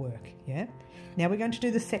of your work. Yeah, now we're going to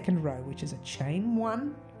do the second row, which is a chain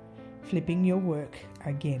 1, flipping your work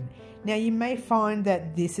again. Now you may find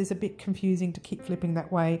that this is a bit confusing to keep flipping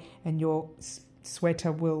that way, and your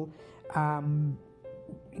sweater will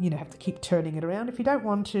you know, have to keep turning it around. If you don't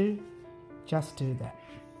want to, just do that.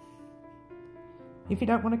 If you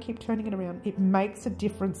don't want to keep turning it around, it makes a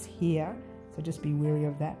difference here, so just be wary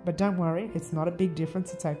of that. But don't worry, it's not a big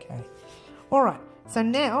difference, it's okay. All right, so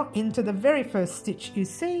now into the very first stitch you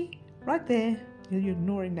see right there, you're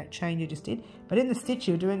ignoring that chain you just did, but in the stitch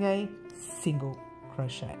you're doing a single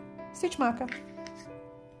crochet. Stitch marker,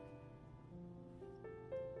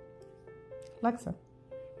 like so.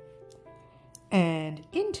 And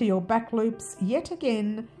into your back loops yet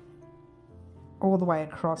again, all the way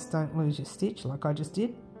across. Don't lose your stitch like I just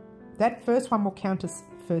did. That first one will count as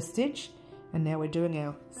first stitch, and now we're doing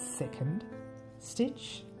our second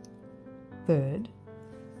stitch, third,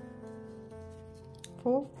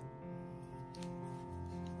 fourth,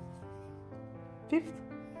 fifth,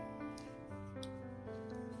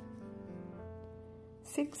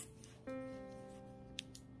 sixth,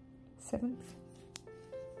 seventh,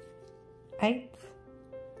 eighth,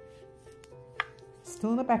 still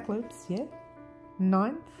in the back loops, yeah,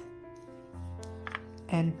 9th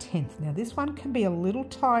and 10th. Now this one can be a little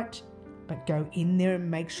tight, but go in there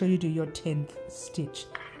and make sure you do your 10th stitch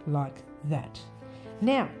like that.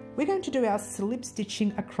 Now we're going to do our slip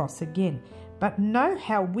stitching across again, but know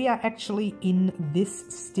how we are actually in this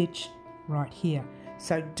stitch right here.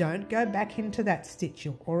 So don't go back into that stitch,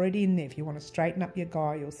 you're already in there. If you want to straighten up your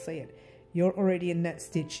guy, you'll see it. You're already in that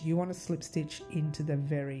stitch. You want to slip stitch into the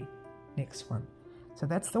very next one. So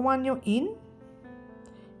that's the one you're in.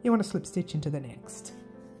 You want to slip stitch into the next.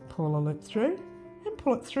 Pull a loop through and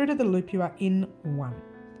pull it through to the loop you are in one.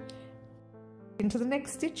 Into the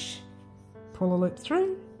next stitch, pull a loop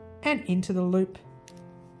through and into the loop,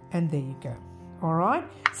 and there you go. All right,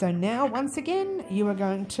 so now once again you are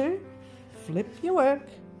going to flip your work,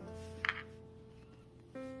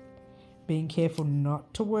 being careful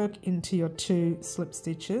not to work into your 2 slip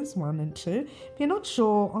stitches, 1 and 2. If you're not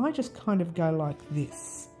sure, I just kind of go like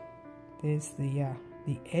this. There's the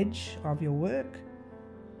edge of your work.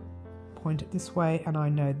 Point it this way, and I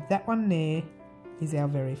know that one there is our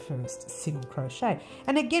very first single crochet.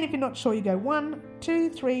 And again, if you're not sure, you go 1, 2,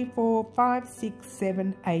 3, 4, 5, 6,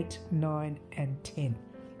 7, 8, 9 and 10.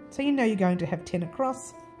 So you know you're going to have 10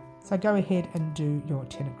 across, so go ahead and do your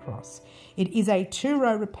 10 across. It is a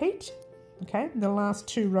 2-row repeat. Okay, the last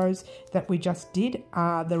 2 rows that we just did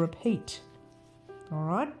are the repeat. All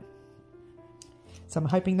right, so I'm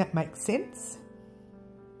hoping that makes sense.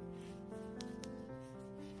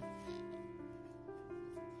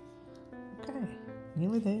 Okay,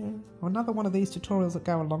 nearly there. Another one of these tutorials that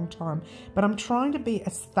go a long time, but I'm trying to be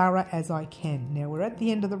as thorough as I can. Now we're at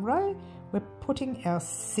the end of the row. We're putting our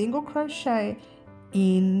single crochet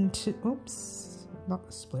into, oops,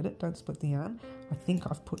 not split it, don't split the yarn. I think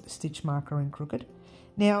I've put the stitch marker in crooked.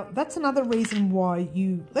 Now that's another reason why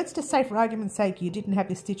you, let's just say for argument's sake, you didn't have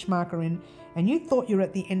your stitch marker in and you thought you were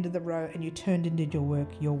at the end of the row and you turned into your work,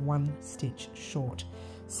 you're 1 stitch short.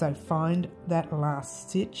 So find that last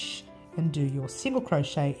stitch and do your single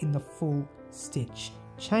crochet in the full stitch.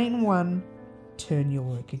 Chain 1, turn your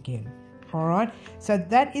work again. All right, so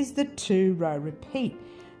that is the 2-row repeat.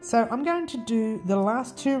 So I'm going to do the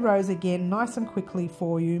last 2 rows again nice and quickly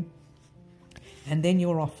for you, and then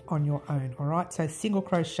you're off on your own. All right, so single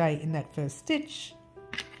crochet in that first stitch,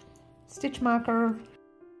 stitch marker,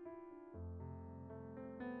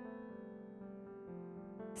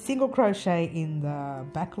 single crochet in the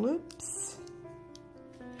back loops.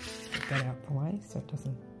 Get that out the way so it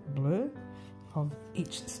doesn't blur, of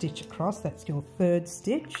each stitch across. That's your third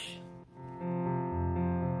stitch.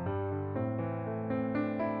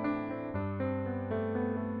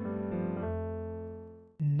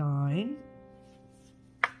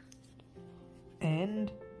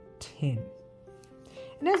 And 10.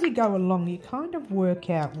 And as you go along, you kind of work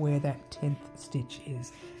out where that 10th stitch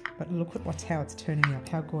is. But look at how it's turning out.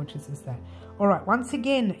 How gorgeous is that? All right, once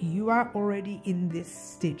again, you are already in this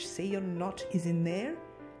stitch. See, your knot is in there.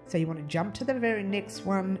 So you want to jump to the very next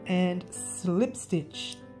one and slip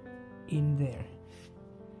stitch in there.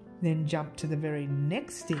 Then jump to the very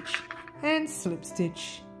next stitch and slip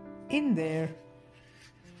stitch in there.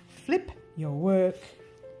 Flip your work.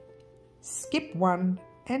 Skip 1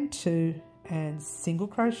 and 2 and single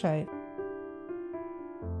crochet.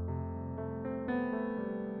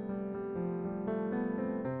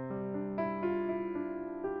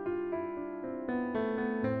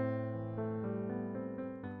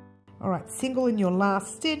 Alright, single in your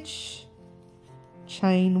last stitch,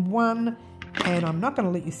 chain 1, and I'm not going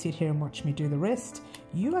to let you sit here and watch me do the rest.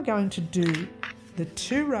 You are going to do the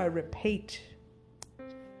 2-row repeat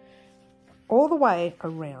all the way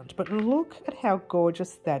around, but look at how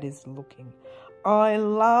gorgeous that is looking. I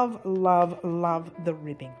love, love, love the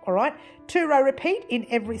ribbing. All right, 2-row repeat in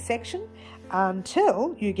every section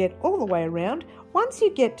until you get all the way around. Once you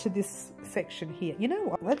get to this section here, you know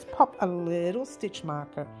what, let's pop a little stitch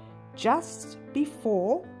marker just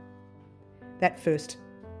before that first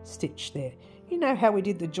stitch there. You know how we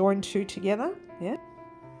did the join 2 together, yeah?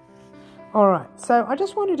 All right, so I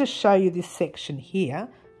just wanted to show you this section here.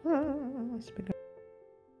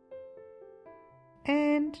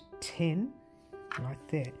 And 10 right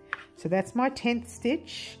there. So that's my 10th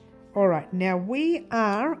stitch. All right, now we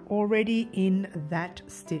are already in that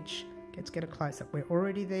stitch. Let's get a close-up. We're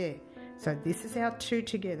already there. So this is our 2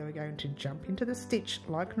 together. We're going to jump into the stitch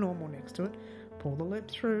like normal next to it, pull the loop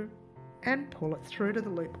through and pull it through to the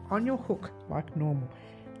loop on your hook like normal.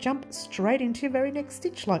 Jump straight into your very next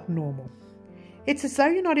stitch like normal. It's as though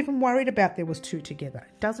you're not even worried about there was 2 together.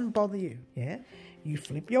 It doesn't bother you, yeah? You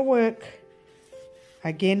flip your work,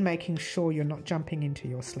 again making sure you're not jumping into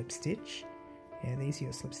your slip stitch. Yeah, these are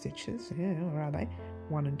your slip stitches. Yeah, where are they?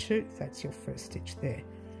 1 and 2, that's your first stitch there.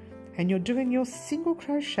 And you're doing your single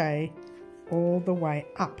crochet all the way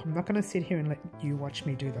up. I'm not going to sit here and let you watch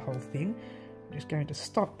me do the whole thing. I'm just going to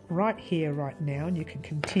stop right here right now and you can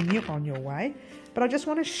continue on your way. But I just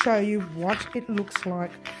want to show you what it looks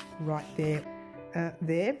like right there.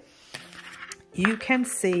 There you can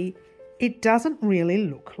see it doesn't really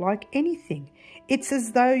look like anything. It's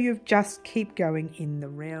as though you've just keep going in the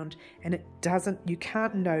round and it doesn't, you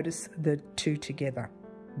can't notice the 2 together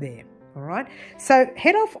there. All right, so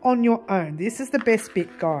head off on your own. This is the best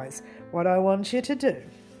bit, guys. What I want you to do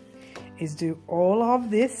is do all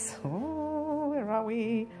of this. Oh, where are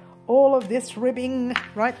we? All of this ribbing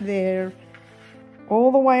right there,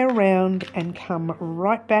 all the way around and come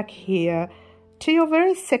right back here to your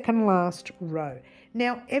very second last row.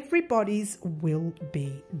 Now, everybody's will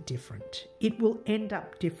be different. It will end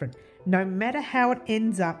up different. No matter how it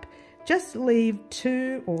ends up, just leave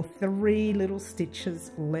 2 or 3 little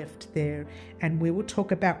stitches left there and we will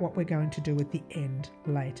talk about what we're going to do at the end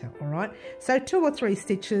later, all right? So 2 or 3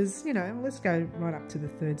 stitches, you know, let's go right up to the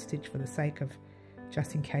 3rd stitch for the sake of,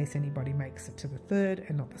 just in case anybody makes it to the 3rd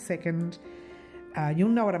and not the 2nd. You'll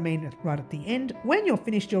know what I mean right at the end. When you're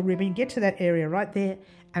finished your ribbon, get to that area right there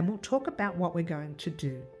and we'll talk about what we're going to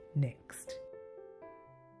do next.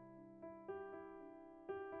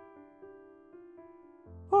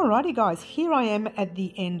 Alrighty guys, here I am at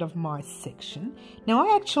the end of my section. Now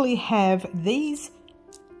I actually have these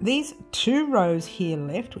 2 rows here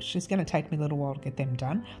left, which is going to take me a little while to get them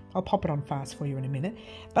done. I'll pop it on fast for you in a minute.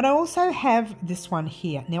 But I also have this one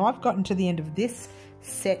here. Now I've gotten to the end of this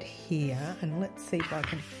set here, and let's see if I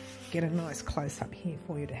can get a nice close-up here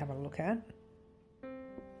for you to have a look at.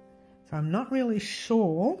 So I'm not really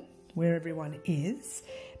sure where everyone is,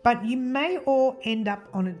 but you may all end up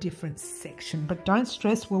on a different section, but don't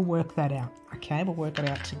stress, we'll work that out, okay? We'll work it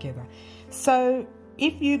out together. So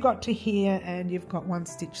if you got to here and you've got 1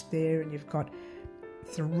 stitch there and you've got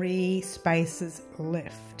 3 spaces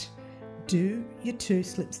left, do your 2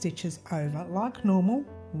 slip stitches over like normal,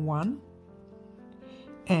 1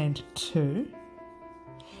 and 2,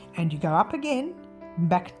 and you go up again,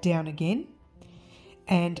 back down again,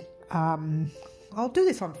 and I'll do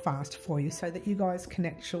this on fast for you so that you guys can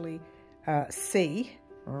actually see,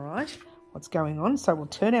 all right, what's going on. So we'll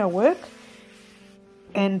turn our work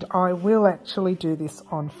and I will actually do this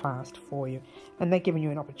on fast for you, and they're giving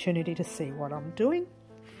you an opportunity to see what I'm doing.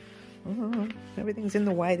 Everything's in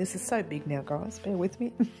the way. This is so big now, guys, bear with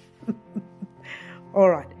me.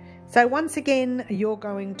 Alright, so once again you're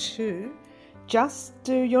going to just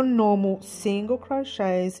do your normal single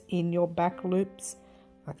crochets in your back loops.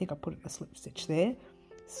 I think I put a slip stitch there.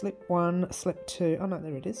 Slip 1, slip 2, oh no,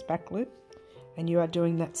 there it is, back loop. And you are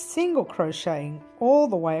doing that single crocheting all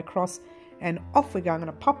the way across, and off we go. I'm going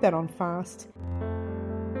to pop that on fast.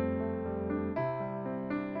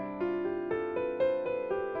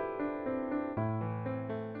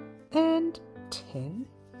 And 10,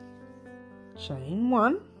 chain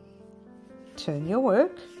 1, turn your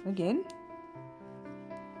work again,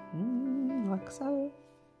 like so.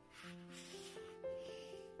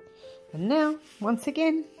 And now, once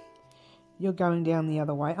again, you're going down the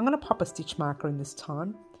other way. I'm going to pop a stitch marker in this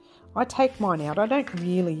time. I take mine out. I don't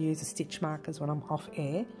really use the stitch markers when I'm off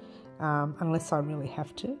air, unless I really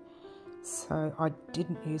have to. So I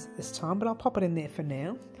didn't use it this time, but I'll pop it in there for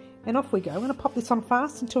now. And off we go. I'm going to pop this on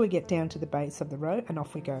fast until we get down to the base of the row, and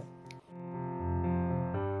off we go.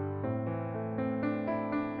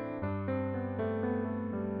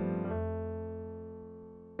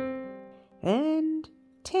 And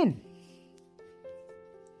 10.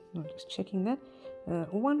 I'm just checking that.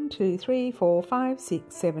 1, 2, 3, 4, 5,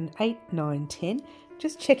 6, 7, 8, 9, 10.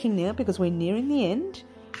 Just checking now because we're nearing the end.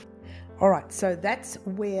 Alright, so that's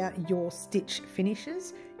where your stitch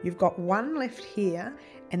finishes. You've got one left here,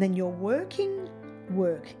 and then your working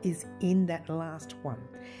work is in that last one.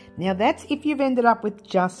 Now that's if you've ended up with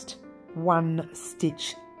just one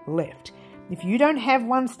stitch left. If you don't have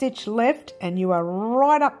one stitch left and you are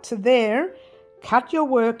right up to there, cut your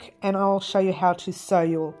work and I'll show you how to sew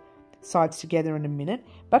your sides together in a minute.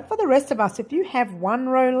 But for the rest of us, if you have one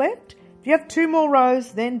row left, if you have 2 more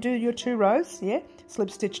rows, then do your 2 rows, yeah? Slip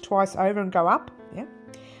stitch twice over and go up, yeah?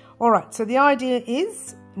 Alright, so the idea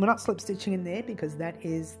is, we're not slip stitching in there because that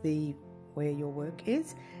is where your work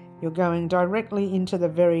is. You're going directly into the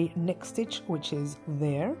very next stitch, which is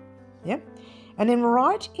there, yeah? And then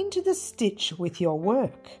right into the stitch with your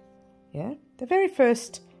work, yeah? The very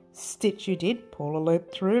first stitch you did, pull a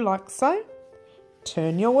loop through like so,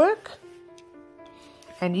 turn your work,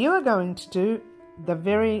 and you are going to do the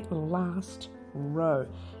very last row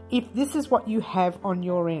if this is what you have on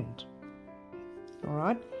your end. All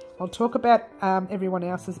right, I'll talk about everyone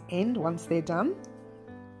else's end once they're done.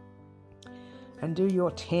 And do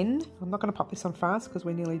your 10. I'm not going to pop this on fast because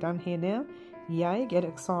we're nearly done here now. Yay, get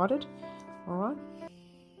excited. All right.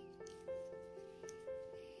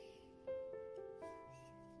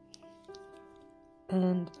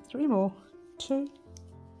 And 3 more. 2,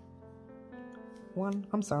 1,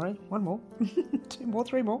 I'm sorry, 1 more. 2 more,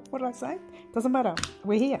 3 more, what did I say? Doesn't matter,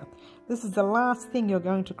 we're here. This is the last thing you're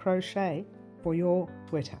going to crochet for your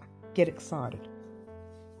sweater. Get excited.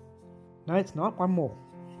 No, it's not, 1 more.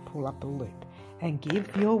 Pull up the loop and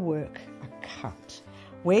give your work a cut.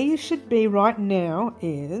 Where you should be right now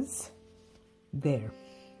is there,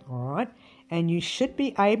 all right? And you should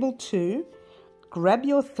be able to grab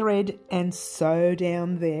your thread and sew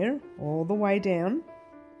down there, all the way down,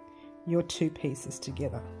 your 2 pieces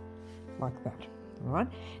together, like that, all right?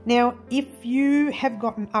 Now, if you have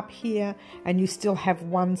gotten up here and you still have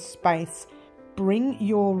 1 space, bring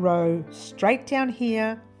your row straight down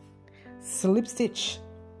here, slip stitch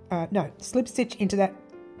into that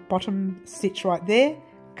bottom stitch right there,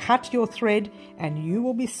 cut your thread, and you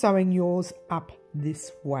will be sewing yours up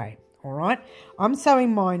this way. All right, I'm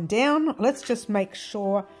sewing mine down. Let's just make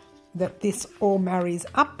sure that this all marries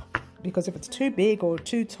up, because if it's too big or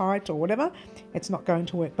too tight or whatever, it's not going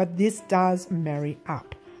to work. But this does marry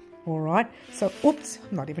up. All right, so oops,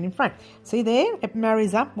 I'm not even in front. See there, it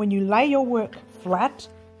marries up when you lay your work flat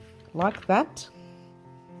like that.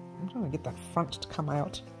 I'm trying to get that front to come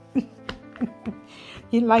out.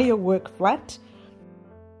 You lay your work flat,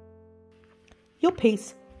 your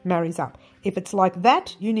piece marries up. If it's like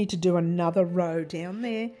that, you need to do another row down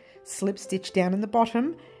there, slip stitch down in the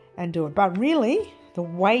bottom and do it. But really, the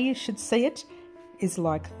way you should see it is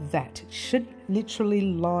like that. It should literally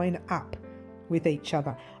line up with each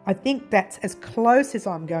other. I think that's as close as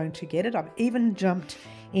I'm going to get it. I've even jumped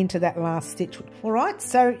into that last stitch. All right,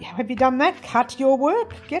 so have you done that? Cut your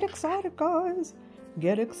work. Get excited, guys.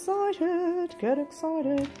 Get excited. Get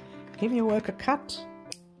excited. Give your work a cut.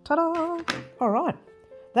 Ta-da. All right.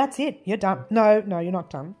 That's it. You're done. No, you're not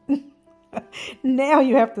done. Now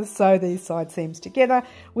you have to sew these side seams together,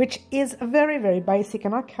 which is very, very basic.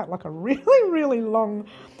 And I cut like a really long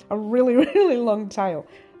tail.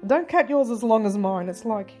 Don't cut yours as long as mine. It's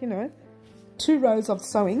like, 2 rows of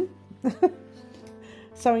sewing.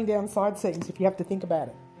 sewing down side seams if you have to think about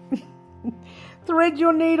it. Thread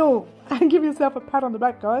your needle and give yourself a pat on the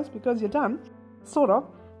back, guys, because you're done. Sort of.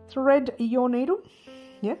 Thread your needle.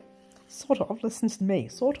 Yeah, sort of. Listen to me,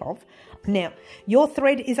 sort of. Now, your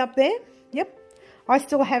thread is up there. Yep. I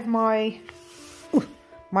still have my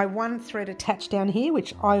one thread attached down here,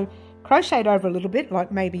 which I crocheted over a little bit,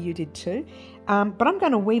 like maybe you did too. But I'm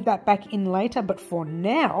going to weave that back in later. But for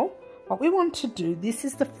now, what we want to do, this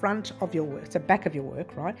is the front of your work, it's the back of your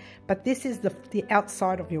work, right? But this is the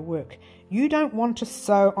outside of your work. You don't want to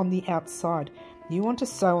sew on the outside. You want to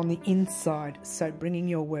sew on the inside, so bringing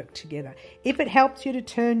your work together. If it helps you to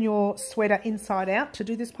turn your sweater inside out to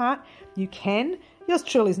do this part, you can. Yours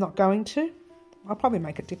truly is not going to. I'll probably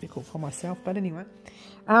make it difficult for myself, but anyway.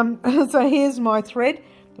 So here's my thread,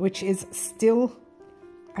 which is still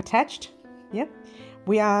attached. Yep.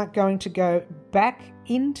 We are going to go back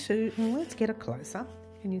into, let's get it closer.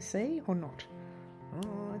 Can you see or not?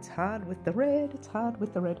 Oh, it's hard with the red. It's hard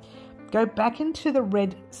with the red. Go back into the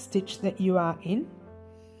red stitch that you are in.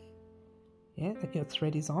 Yeah, that your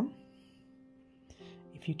thread is on.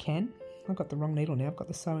 If you can. I've got the wrong needle now. I've got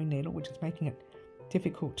the sewing needle, which is making it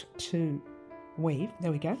difficult to weave.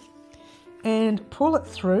 There we go. And pull it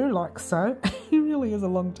through like so. It really is a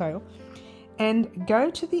long tail. And go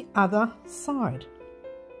to the other side.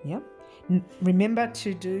 Yep. Remember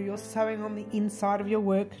to do your sewing on the inside of your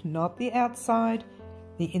work, not the outside,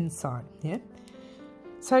 the inside. Yeah.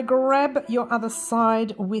 So grab your other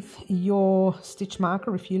side with your stitch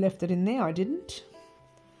marker if you left it in there. I didn't.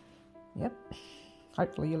 Yep.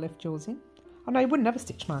 Hopefully you left yours in. Oh no, you wouldn't have a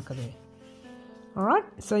stitch marker there. Alright,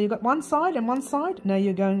 so you've got one side and one side. Now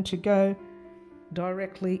you're going to go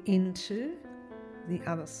directly into the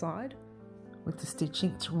other side with the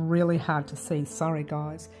stitching. It's really hard to see, sorry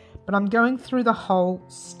guys. But I'm going through the whole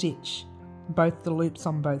stitch, both the loops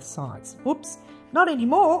on both sides. Whoops, not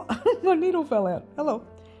anymore. My needle fell out. Hello.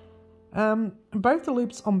 Both the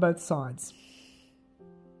loops on both sides.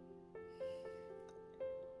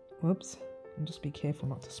 Whoops. And just be careful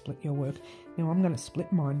not to split your work. Now I'm going to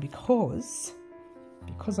split mine because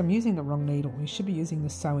I'm using the wrong needle. We should be using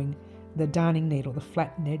the darning needle, the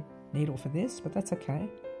flat needle for this, but that's okay.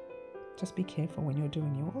 Just be careful when you're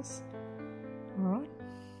doing yours. Alright.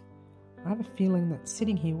 I have a feeling that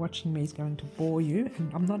sitting here watching me is going to bore you,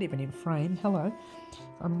 and I'm not even in frame. Hello.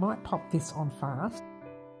 I might pop this on fast.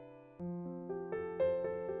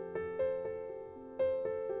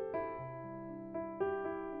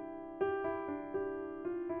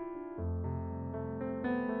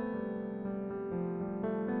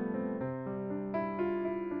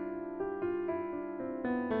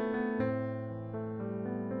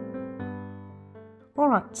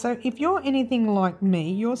 Alright, so if you're anything like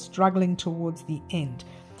me, you're struggling towards the end.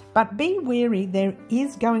 But be wary, there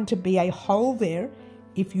is going to be a hole there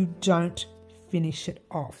if you don't finish it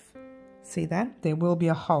off. See that? There will be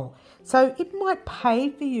a hole. So it might pay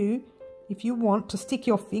for you, if you want, to stick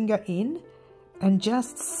your finger in and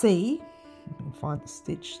just see, you can find the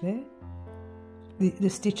stitch there, the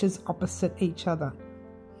stitches opposite each other.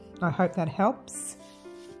 I hope that helps.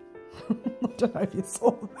 I don't know if you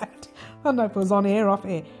saw that. I don't know if it was on air, off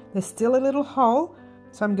air. There's still a little hole.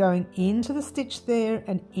 So I'm going into the stitch there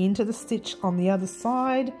and into the stitch on the other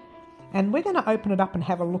side. And we're going to open it up and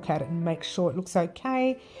have a look at it and make sure it looks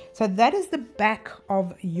okay. So that is the back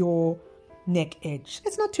of your neck edge.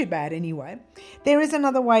 It's not too bad anyway. There is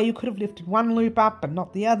another way. You could have lifted one loop up and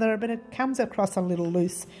not the other, but it comes across a little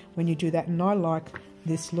loose when you do that. And I like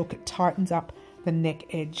this look. It tightens up the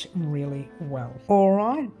neck edge really well.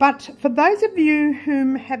 Alright, but for those of you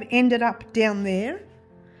whom have ended up down there,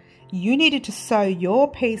 you needed to sew your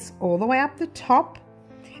piece all the way up the top,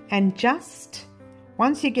 and just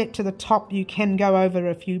once you get to the top you can go over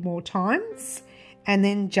a few more times and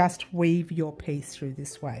then just weave your piece through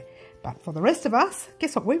this way. But for the rest of us,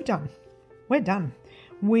 guess what we've done? We're done.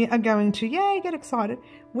 We are going to, yay, get excited,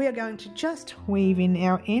 we are going to just weave in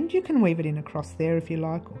our end. You can weave it in across there if you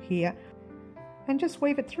like, or here, and just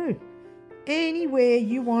weave it through anywhere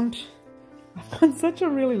you want. I've got such a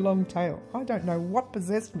really long tail. I don't know what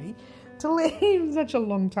possessed me to leave such a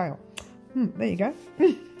long tail. There you go.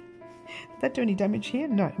 Did that do any damage here?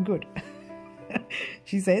 No, good.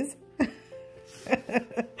 She says.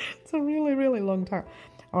 It's a really, really long tail.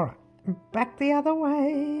 All right, back the other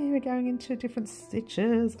way. We're going into different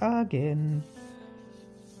stitches again.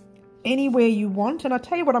 Anywhere you want. And I'll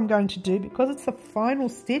tell you what I'm going to do, because it's the final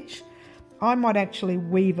stitch, I might actually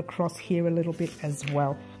weave across here a little bit as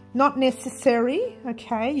well. Not necessary,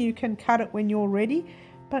 okay, you can cut it when you're ready,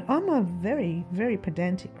 but I'm a very, very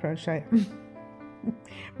pedantic crocheter.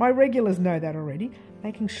 My regulars know that already.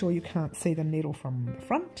 Making sure you can't see the needle from the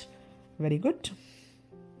front. Very good.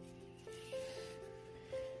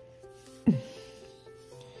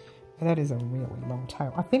 That is a really long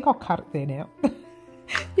tail. I think I'll cut it there now.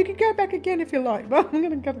 You can go back again if you like, but I'm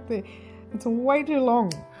going to cut it there. It's way too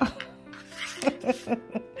long.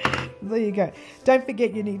 There you go. Don't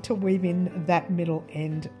forget you need to weave in that middle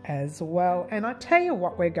end as well. And I tell you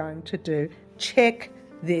what we're going to do. Check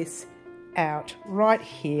this out right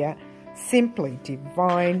here. Simply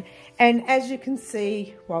divine. And as you can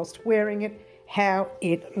see whilst wearing it, how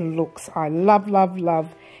it looks. I love, love,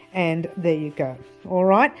 love. And there you go. All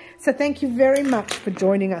right. So thank you very much for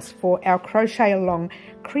joining us for our crochet along,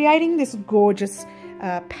 creating this gorgeous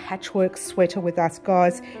patchwork sweater with us,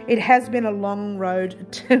 guys. It has been a long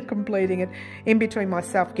road to completing it, in between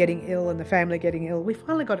myself getting ill and the family getting ill. We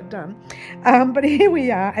finally got it done, but here we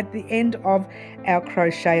are at the end of our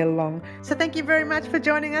crochet along. So thank you very much for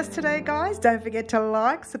joining us today, guys. Don't forget to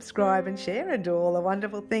like, subscribe and share, and do all the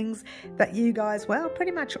wonderful things that you guys, well,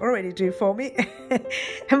 pretty much already do for me.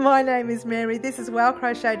 And my name is Mary. This is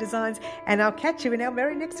Crochet Designs, and I'll catch you in our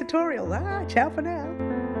very next tutorial. Ciao for now.